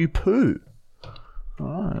while you poo.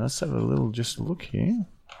 All right, let's have a little just look here.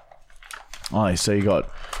 Oh, so you got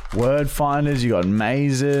word finders, you got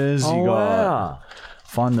mazes, you got...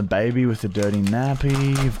 Find the baby with the dirty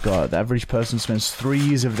nappy. You've got the average person spends 3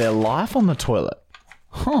 years of their life on the toilet.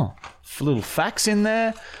 Huh. Little facts in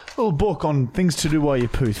there. Little book on things to do while you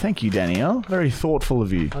poo. Thank you, Danielle. Very thoughtful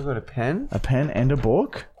of you. I got a pen. A pen and a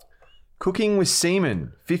book. Cooking with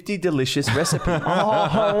semen. 50 delicious recipes.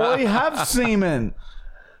 Oh, we have semen.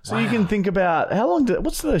 So you can think about how long.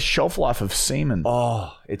 What's the shelf life of semen?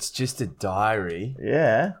 Oh, it's just a diary.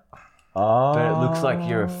 Yeah. Oh. But it looks like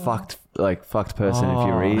you're a fucked person if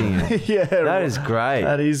you're reading it. Yeah. That is great.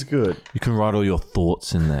 That is good. You can write all your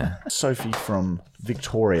thoughts in there. Sophie from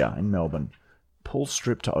Victoria in Melbourne. Pull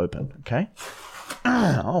strip to open, okay?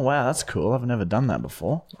 Oh, wow, that's cool. I've never done that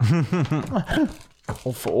before.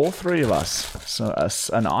 Well, for all three of us. So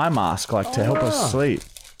an eye mask, like, to help us sleep.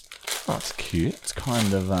 Oh, that's cute. It's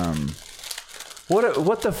kind of,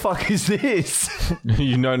 What the fuck is this?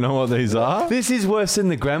 You don't know what these are? This is worse than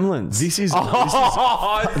the Gremlins. This is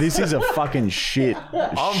a fucking shit.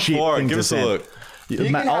 I'm shit for it. thing Give to us a send. look.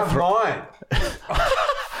 mine.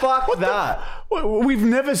 Fuck that. We've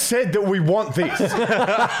never said that we want this.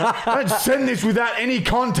 Don't send this without any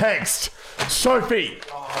context. Sophie.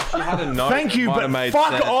 Thank you, but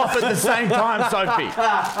fuck off at the same time, Sophie.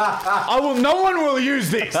 No one will use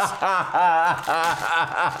this. I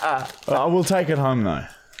will take it home, though.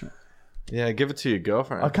 Yeah, give it to your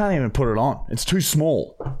girlfriend. I can't even put it on. It's too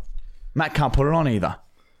small. Matt can't put it on either.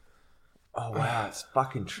 Oh, wow. It's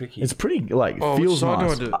fucking tricky. It's pretty, like, it Oh, feels which side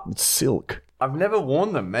nice. do I do? It's silk. I've never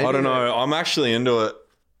worn them. Maybe I don't know. I'm actually into it.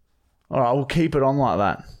 All right, we'll keep it on like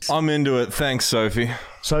that. I'm into it. Thanks, Sophie.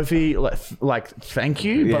 Sophie, like thank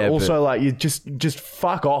you, Yeah, but also, like, you just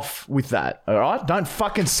fuck off with that, all right? Don't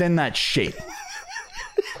fucking send that shit.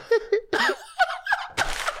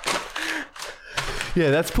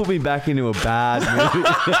 Yeah, that's put me back into a bad mood.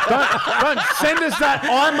 Don't send us that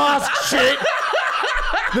eye mask shit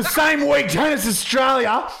the same week Tennis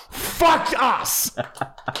Australia fucked us.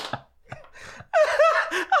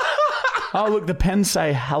 Oh, look, the pens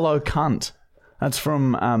say hello cunt. That's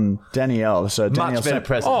from Danielle. So Danielle Much better said,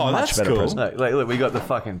 present. Oh, much that's better cool. present. Look, we got the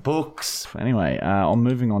fucking books. Anyway, I'm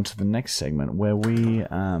moving on to the next segment where we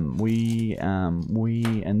and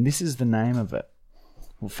this is the name of it.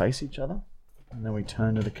 We'll face each other, and then we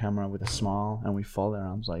turn to the camera with a smile, and we fold our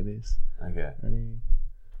arms like this. Okay. Ready?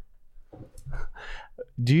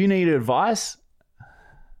 Do you need advice?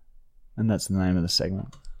 And that's the name of the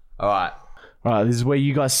segment. All right. All right, this is where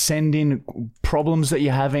you guys send in problems that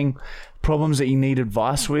you're having, problems that you need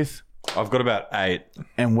advice with, I've got about 8.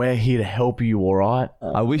 and we're here to help you, all right?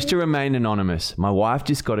 I wish to remain anonymous. My wife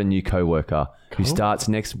just got a new co-worker who starts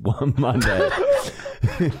next Monday.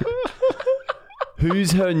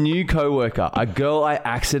 Who's her new co-worker? A girl I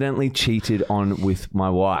accidentally cheated on with my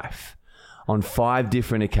wife. on 5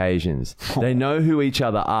 different occasions. They know who each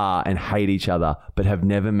other are and hate each other, but have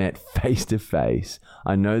never met face to face.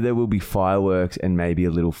 I know there will be fireworks and maybe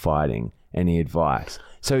a little fighting. Any advice?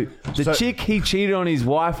 So the chick he cheated on his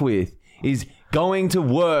wife with is going to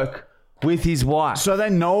work with his wife. So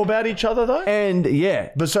they know about each other though? And yeah.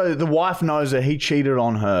 But so the wife knows that he cheated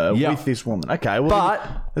on her with this woman. Okay, well, But-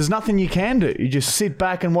 there's nothing you can do. You just sit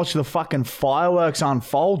back and watch the fucking fireworks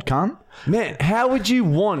unfold, cunt. Man, how would you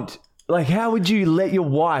let your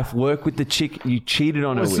wife work with the chick you cheated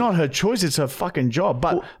on her It's with? not her choice, it's her fucking job.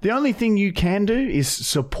 But the only thing you can do is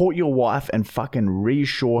support your wife and fucking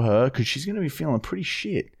reassure her, because she's going to be feeling pretty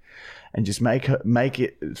shit. And just make it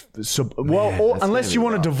unless you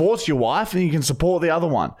want to divorce your wife, then you can support the other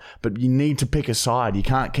one. But you need to pick a side. You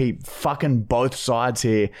can't keep fucking both sides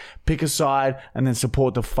here. Pick a side and then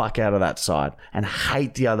support the fuck out of that side and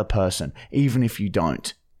hate the other person, even if you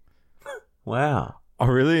don't. Wow. I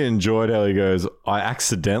really enjoyed how he goes, I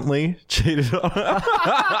accidentally cheated on her.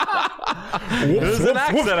 It was an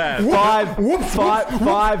accident. Five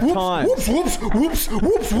times. Whoops, whoops, whoops,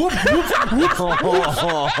 whoops, whoops, whoops,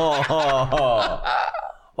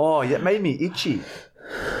 Oh, that made me itchy.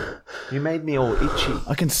 You made me all itchy.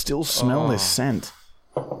 I can still smell this scent.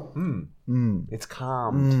 It's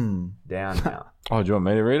calmed down now. Oh, do you want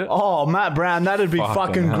me to read it? Oh, Matt Brown, that'd be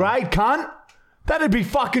fucking hell. great, cunt. That'd be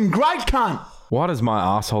fucking great, cunt. Why does my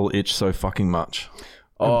asshole itch so fucking much?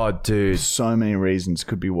 Oh, dude. So many reasons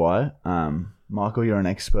could be why. Michael, you're an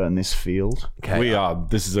expert in this field. Okay. We are.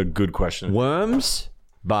 This is a good question. Worms,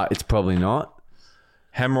 but it's probably not.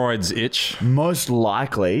 Hemorrhoids itch. Most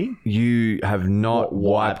likely, You have not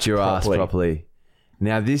wiped your ass properly. properly.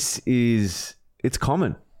 Now, it's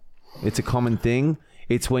common. It's a common thing.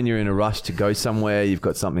 It's when you're in a rush to go somewhere, you've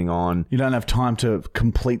got something on. you don't have time to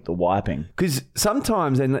complete the wiping. Because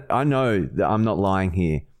sometimes, and I know that I'm not lying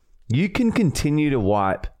here, you can continue to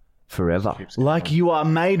wipe forever. Like you are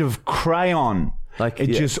made of crayon. Like, It's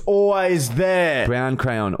yeah. just always there. Brown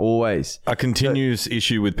crayon, always. A continuous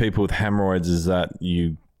issue with people with hemorrhoids is that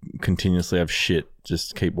you continuously have shit.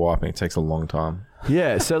 Just keep wiping. It takes a long time.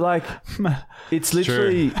 Yeah, so like, it's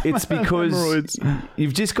literally, it's because Hemorrhoids.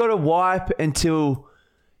 you've just got to wipe until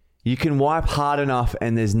you can wipe hard enough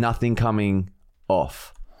and there's nothing coming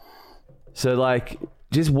off. So like,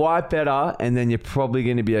 just wipe better and then you're probably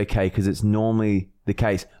going to be okay, because it's normally the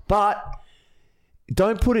case. But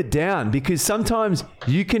don't put it down, because sometimes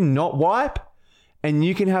you can not wipe and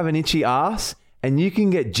you can have an itchy ass and you can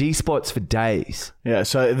get G-spots for days. Yeah,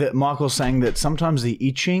 so Michael's saying that sometimes the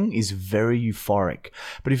itching is very euphoric.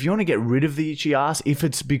 But if you want to get rid of the itchy ass, if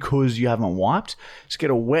it's because you haven't wiped, just get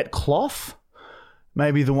a wet cloth,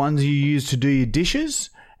 maybe the ones you use to do your dishes,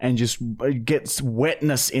 and just get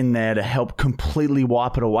wetness in there to help completely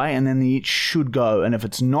wipe it away, and then the itch should go. And if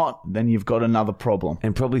it's not, then you've got another problem.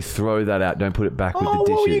 And probably throw that out. Don't put it back with the Oh,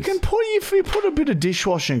 dishes. well, you can if you put a bit of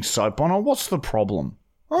dishwashing soap on it, what's the problem?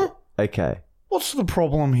 Huh? Okay. What's the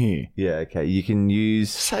problem here? Yeah, okay. You can use...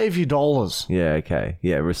 Save your dollars. Yeah, okay.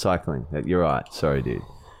 Yeah, recycling. You're right. Sorry, dude.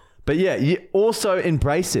 But yeah, you also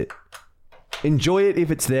embrace it. Enjoy it if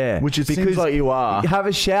it's there. Which it seems like you are. You have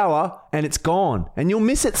a shower and it's gone. And you'll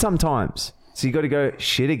miss it sometimes. So you got to go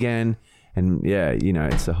shit again. And yeah,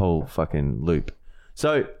 it's a whole fucking loop.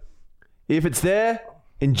 So if it's there,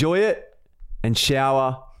 enjoy it and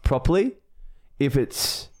shower properly. If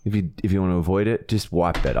you want to avoid it, just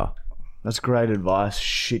wipe better. That's great advice,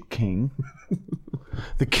 shit king.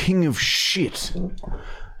 The king of shit.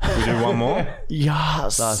 We do one more.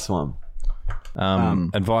 Yes. Last one.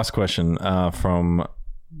 Advice question from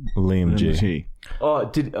Liam G. Oh,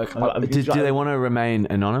 do they want to remain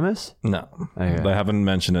anonymous? No, Okay. they haven't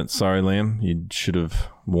mentioned it. Sorry, Liam. You should have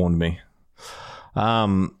warned me.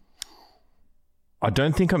 I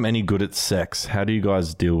don't think I'm any good at sex. How do you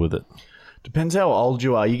guys deal with it? Depends how old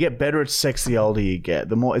you are. You get better at sex the older you get.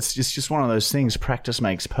 The more it's just one of those things. Practice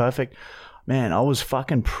makes perfect. Man, I was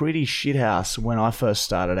fucking pretty shithouse when I first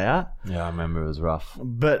started out. Yeah, I remember it was rough.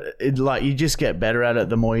 But you just get better at it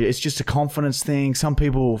the more it's just a confidence thing. Some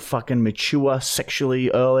people fucking mature sexually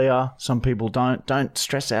earlier. Some people don't. Don't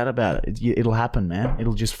stress out about it. It'll happen, man.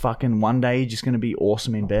 It'll just fucking one day you're just going to be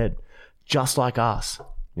awesome in bed. Just like us.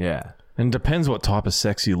 Yeah. And it depends what type of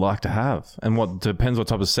sex you like to have, and depends what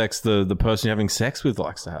type of sex the person you're having sex with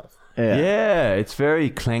likes to have. Yeah, it's very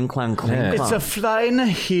clang, clang, clang, Yeah. It's a fly in a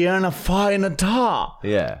here and a fly in a tar.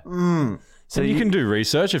 Yeah. So you can do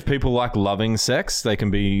research. If people like loving sex, you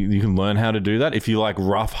can learn how to do that. If you like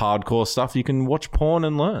rough, hardcore stuff, you can watch porn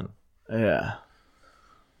and learn. Yeah.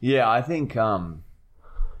 Yeah, I think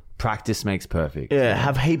Practice makes perfect. Yeah,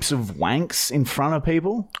 have heaps of wanks in front of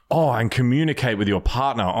people. Oh, and communicate with your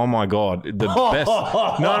partner. Oh my God. The best.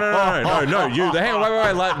 No. You, hang on,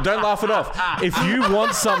 wait. Don't laugh it off. If you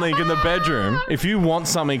want something in the bedroom,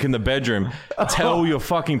 tell your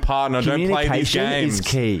fucking partner. Don't play these games. Is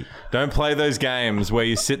key. Don't play those games where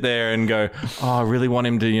you sit there and go, oh, I really want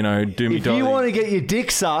him to, do me If dirty. you want to get your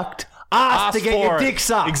dick sucked, ask to get your dick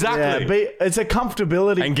sucked. Exactly. Yeah, it's a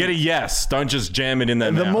comfortability. And get a yes. Don't just jam it in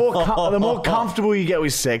there. The more comfortable you get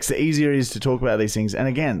with sex, the easier it is to talk about these things. And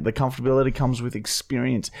again, the comfortability comes with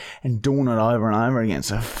experience and doing it over and over again.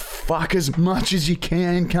 So fuck as much as you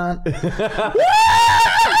can, cunt.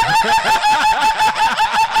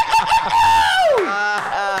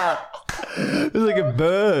 It's like a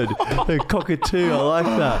bird, a cockatoo. I like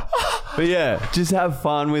that. But yeah, just have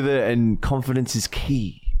fun with it, and confidence is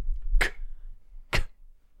key.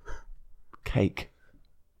 Cake.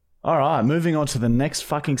 All right, moving on to the next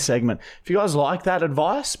fucking segment. If you guys like that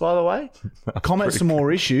advice, by the way, comment some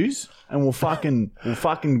more issues, and we'll fucking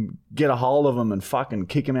get a hold of them and fucking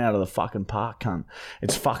kick them out of the fucking park, cunt.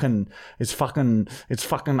 It's fucking.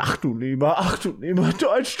 Ach du lieber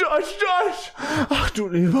Deutsch. Ach du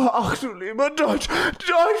lieber Deutsch.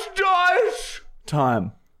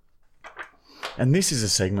 Time. And this is a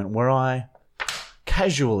segment where I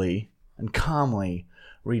casually and calmly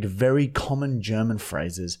read very common German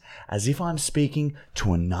phrases as if I'm speaking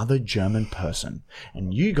to another German person.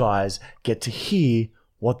 And you guys get to hear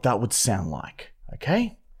what that would sound like.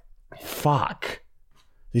 Okay? Fuck.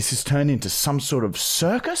 This has turned into some sort of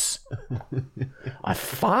circus. I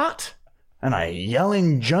fart and I yell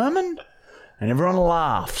in German and everyone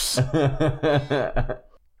laughs.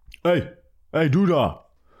 Hey, du da.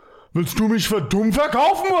 Willst du mich für dumm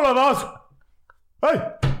verkaufen oder was? Hey,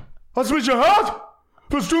 hast du mich gehört?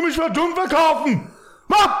 Willst du mich für dumm verkaufen?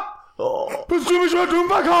 Willst du mich für dumm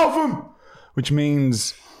verkaufen? Which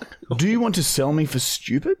means, do you want to sell me for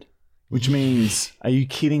stupid? Which means, are you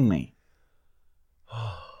kidding me?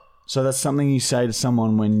 So that's something you say to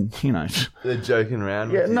someone when, They're joking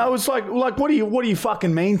around. Yeah, no, it's like what do you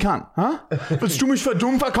fucking mean, cunt? Huh? Willst du mich für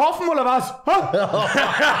dumm verkaufen oder was? Huh?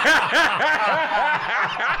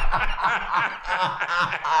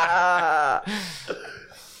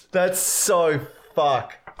 That's so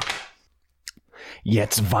fuck.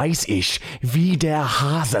 Jetzt weiß ich, wie der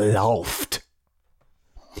Hase läuft.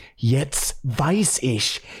 Jetzt weiß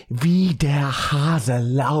ich, wie der Hase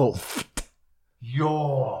läuft.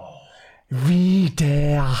 Jo. Wie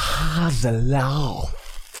der Hase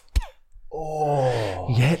läuft. Oh.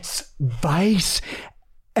 Jetzt weiß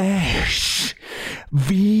ich,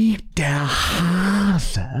 wie der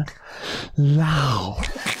Hase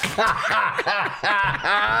läuft.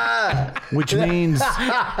 Which means,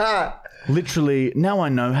 literally, now I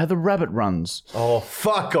know how the rabbit runs. Oh,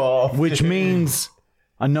 fuck off. Which means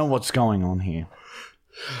I know what's going on here.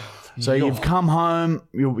 So you've come home,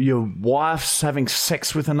 your wife's having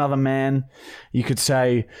sex with another man. You could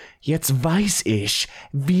say, jetzt weiß ich,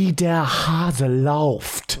 wie der Hase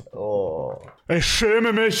läuft. Oh. Ich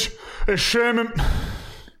schäme mich.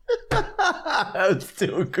 That's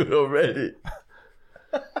still good already.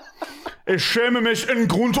 Ich schäme mich in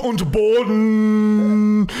Grund und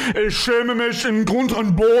Boden. Ich schäme mich in Grund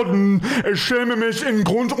und Boden. Ich schäme mich in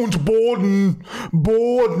Grund und Boden.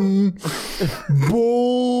 Boden.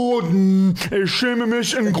 Ich schäme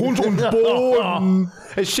mich in Grund und Boden.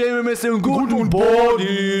 Ich schäme mich in Grund und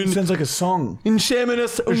Boden. Sounds like a song. Ich schäme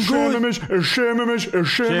mich in Grund und Boden. Ich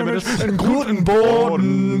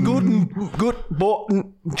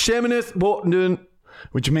schäme mich Boden.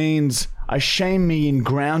 Which means I shame me in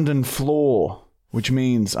ground and floor. Which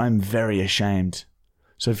means I'm very ashamed.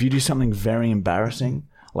 So if you do something very embarrassing,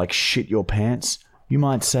 like shit your pants, you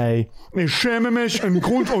might say, ich schäme mich in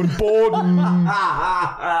Grund und Boden.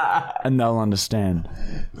 And they'll understand.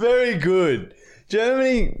 Very good.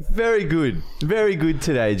 Germany, very good. Very good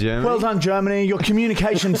today, Germany. Well done, Germany. Your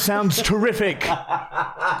communication sounds terrific.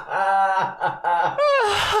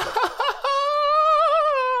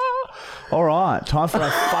 All right, time for our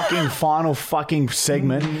fucking final fucking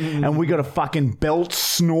segment, and we got a fucking belt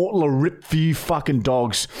snortler rip for you fucking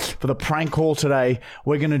dogs. For the prank call today,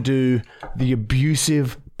 we're going to do the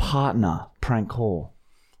abusive partner prank call.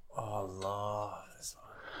 Oh, Lord.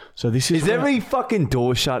 So this is... Is every fucking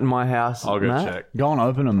door shut in my house? I'll go Matt? check. Go and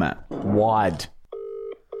open them, Matt. Wide.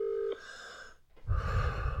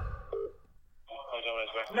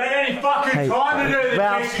 Any fucking Hey, time to do this.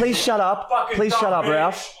 Ralph, please shut up. Fucking Please shut up, dumb bitch.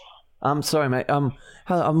 Ralph. Sorry, mate. Hello,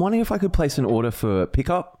 I'm wondering if I could place an order for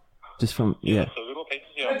pickup, just from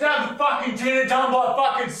It's done fucking dinner done by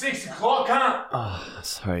fucking 6 o'clock, cunt.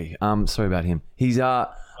 Sorry. Sorry about him. He's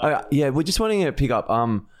Yeah, we're just wanting to pick up.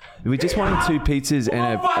 We're just wanting 2 pizzas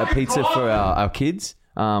and a pizza for our kids.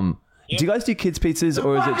 Do you guys do kids pizzas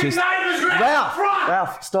or is it just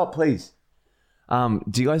Ralph? Stop, please.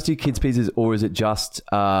 Do you guys do kids pizzas or is it just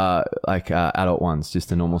adult ones, just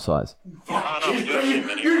the normal size?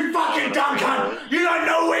 You fucking dumb cunt! You don't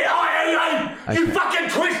know where I am! You fucking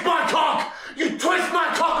twist my cock! You twist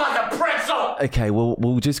my cock like a pretzel! Okay, well,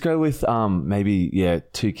 we'll just go with maybe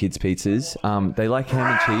 2 kids pizzas. They like ham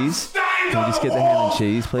and cheese. Can we just get the ham and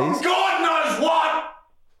cheese, please? God knows what!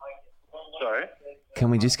 Sorry? Can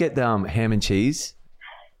we just get the ham and cheese?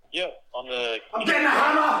 Yeah, on the... I'm getting a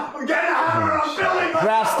hammer! I'm building a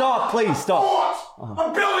Ralph, stop, please, stop. fort!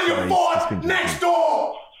 I'm building a Sorry, fort he's been next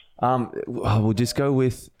door! We'll just go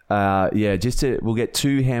with we'll get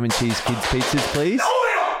 2 ham and cheese kids pizzas, please.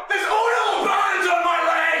 Oil! There's oil burns on my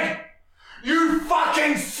leg! You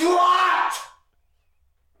fucking slut!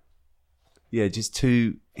 Yeah, just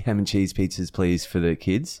 2 ham and cheese pizzas, please, for the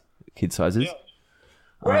kid sizes. Yeah.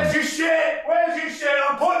 Where's your shit? Where's your shit?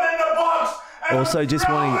 I'm putting it in the box! and Also, I'm just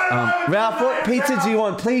wanting throwing it over Ralph, what there pizza now. do you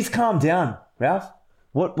want? Please calm down, Ralph.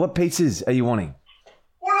 What pizzas are you wanting?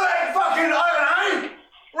 What are they fucking, I don't know?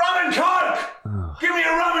 Rum and Coke! Give me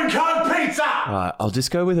a rum and Coke pizza! Alright, I'll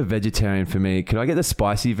just go with a vegetarian for me. Could I get the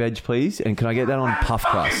spicy veg, please? And can I get that on puff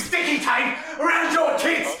Fucking crust? sticky tape around your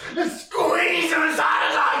tits and squeeze them as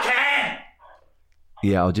hard as I can!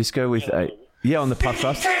 Yeah, I'll just go with on the puff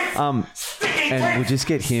crust. And we'll just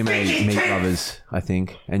get him a meat lovers, I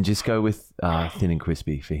think, and just go with thin and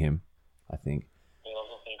crispy for him, I think.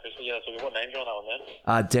 Yeah, so what name's on that one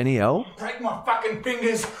then? Danielle. Break my fucking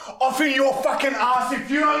fingers off of your fucking ass if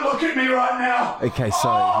you don't look at me right now! Okay,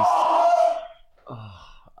 sorry.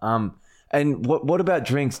 And what about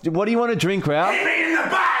drinks? What do you want to drink, Ralph? Hit me in the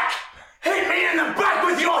back! Hit me in the back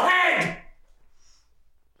with your head!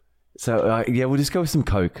 So we'll just go with some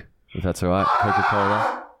Coke, if that's all right.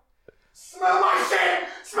 Coca-Cola. Smell my shit!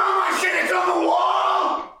 Smell my shit! It's on the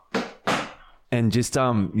wall! And just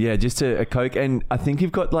just a Coke. And I think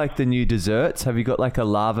you've got like the new desserts. Have you got like a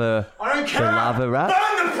lava? I don't care! The lava wrap? Burn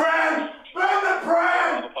the pram! Burn the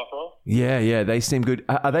pram! Puff roll? Yeah, they seem good.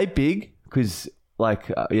 Are they big? Because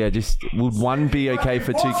would one be okay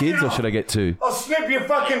for 2 kids, or should I get 2? I'll snip your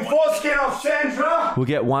fucking foreskin off, Sandra! We'll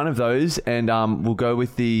get one of those, and we'll go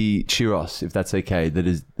with the churros, if that's okay. That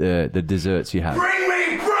is the desserts you have. Bring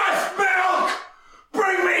me breast milk!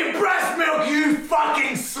 Bring me breast milk, you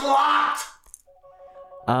fucking slut!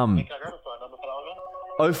 Can I grab a phone number for that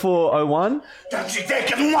one, man? 0401. Don't you dare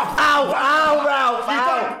give me my ow, Ralph! You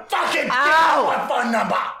don't fucking give me my phone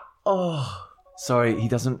number! Oh, sorry, he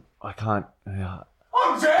doesn't. I can't.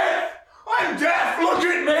 I'm deaf! I'm deaf! Look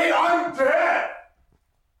at me! I'm deaf!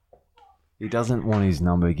 He doesn't want his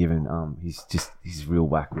number given. He's real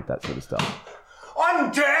whack with that sort of stuff.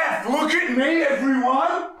 I'm deaf! Look at me,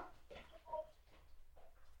 everyone!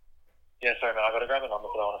 Yeah, sorry, man. I gotta grab a number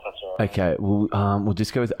for that one if that's alright. Okay, we'll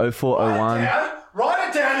just go with 0401 Write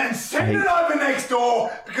it down and send it over next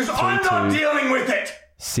door because I'm not 32. dealing with it!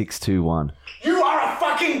 621. You are a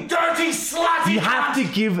fucking dirty slutty You have to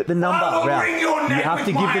cunt. give the number, I will Ralph. wring your You neck have with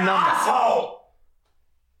to give my the number. asshole!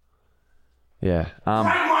 Yeah. Break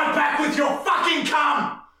my back with your fucking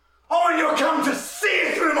cum! I want your cum to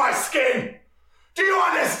sear through my skin! Do you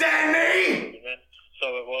understand me? So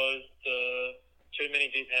it was the 2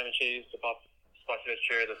 mini deep ham and cheese, the puff spicy veg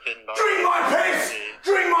cherry, the thin bun. Drink my piss!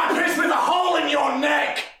 Drink my piss with a hole in your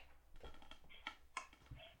neck!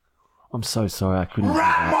 I'm so sorry, I couldn't. do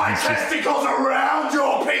Wrap that. my It's just- testicles around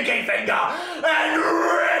your pinky finger and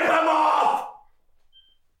rip them off!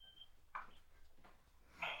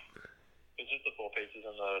 It's just the 4 pieces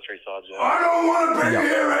and the 3 sides, yeah. I don't want to be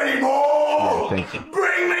here anymore! Thank you.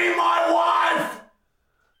 Bring me my wife!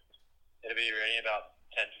 It'll be ready in about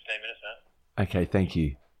 10-15 minutes, man. Okay, thank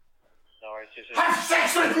you. No worries, see you soon. Have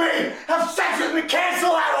sex with me! Have sex with me! Cancel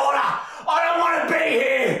that order! I don't want to be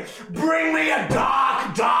here! Bring me a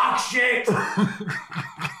dark, dark shit!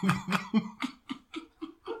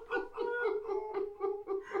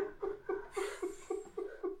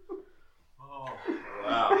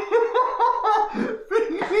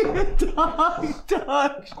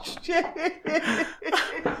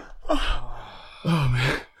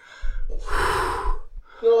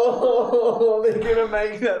 Oh, they're gonna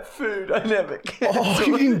make that food. I never can. Oh,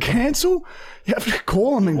 you didn't cancel? You have to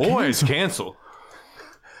call them and Always cancel. cancel.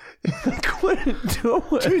 I couldn't do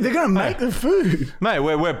it. Dude, they're going to make the food. Mate,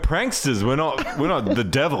 we're pranksters. We're not the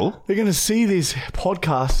devil. They're going to see this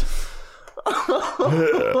podcast.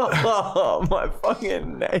 Oh, my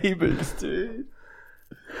fucking neighbors, dude.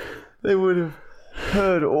 They would have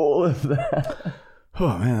heard all of that.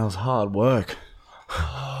 Oh, man, that was hard work.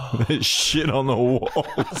 There's shit on the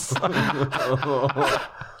walls.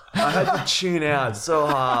 I had to tune out so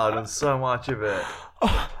hard and so much of it.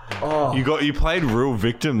 You played real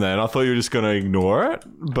victim then. I thought you were just going to ignore it,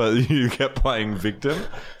 but you kept playing victim.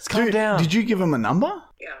 Calm down. Did you give him a number?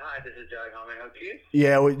 Yeah, hi, this is Joe. How may I help you?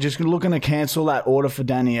 Yeah, we're just looking to cancel that order for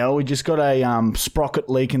Danielle. We just got a sprocket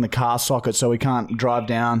leak in the car socket, so we can't drive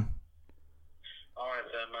down. All right,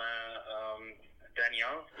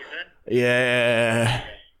 Danielle, you said? Yeah.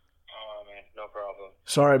 Oh, man, no problem.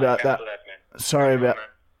 Sorry about that. Cancel that, man. Sorry about.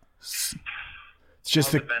 It's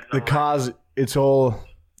just the car's. It's all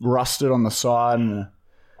rusted on the side, and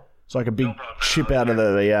it's like a big chip out of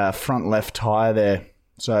the front left tire there.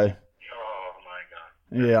 So. Oh,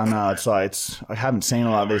 my God. Yeah, I know. It's like I haven't seen it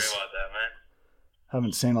like this. Sorry about that, man.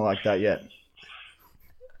 Haven't seen it like that yet.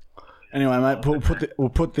 Anyway, mate, we'll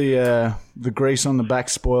put the grease on the back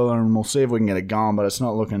spoiler, and we'll see if we can get it going. But it's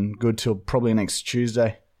not looking good till probably next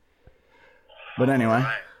Tuesday. But anyway,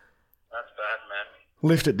 Right. That's bad, man.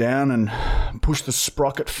 lift it down and push the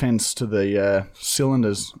sprocket fence to the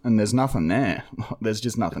cylinders, and there's nothing there. There's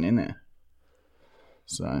just nothing in there.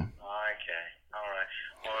 So Okay. All right,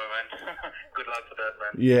 man. Good luck for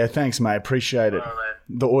that, man. yeah, thanks, mate. Appreciate it. All right.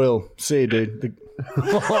 The oil. See you, dude.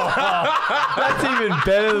 That's even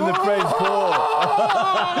better than the Fred Paul.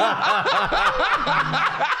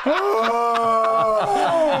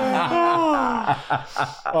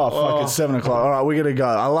 Oh, fuck, it's 7 o'clock. All right, we got to go.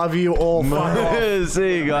 I love you all. Fuck off.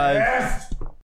 See you guys.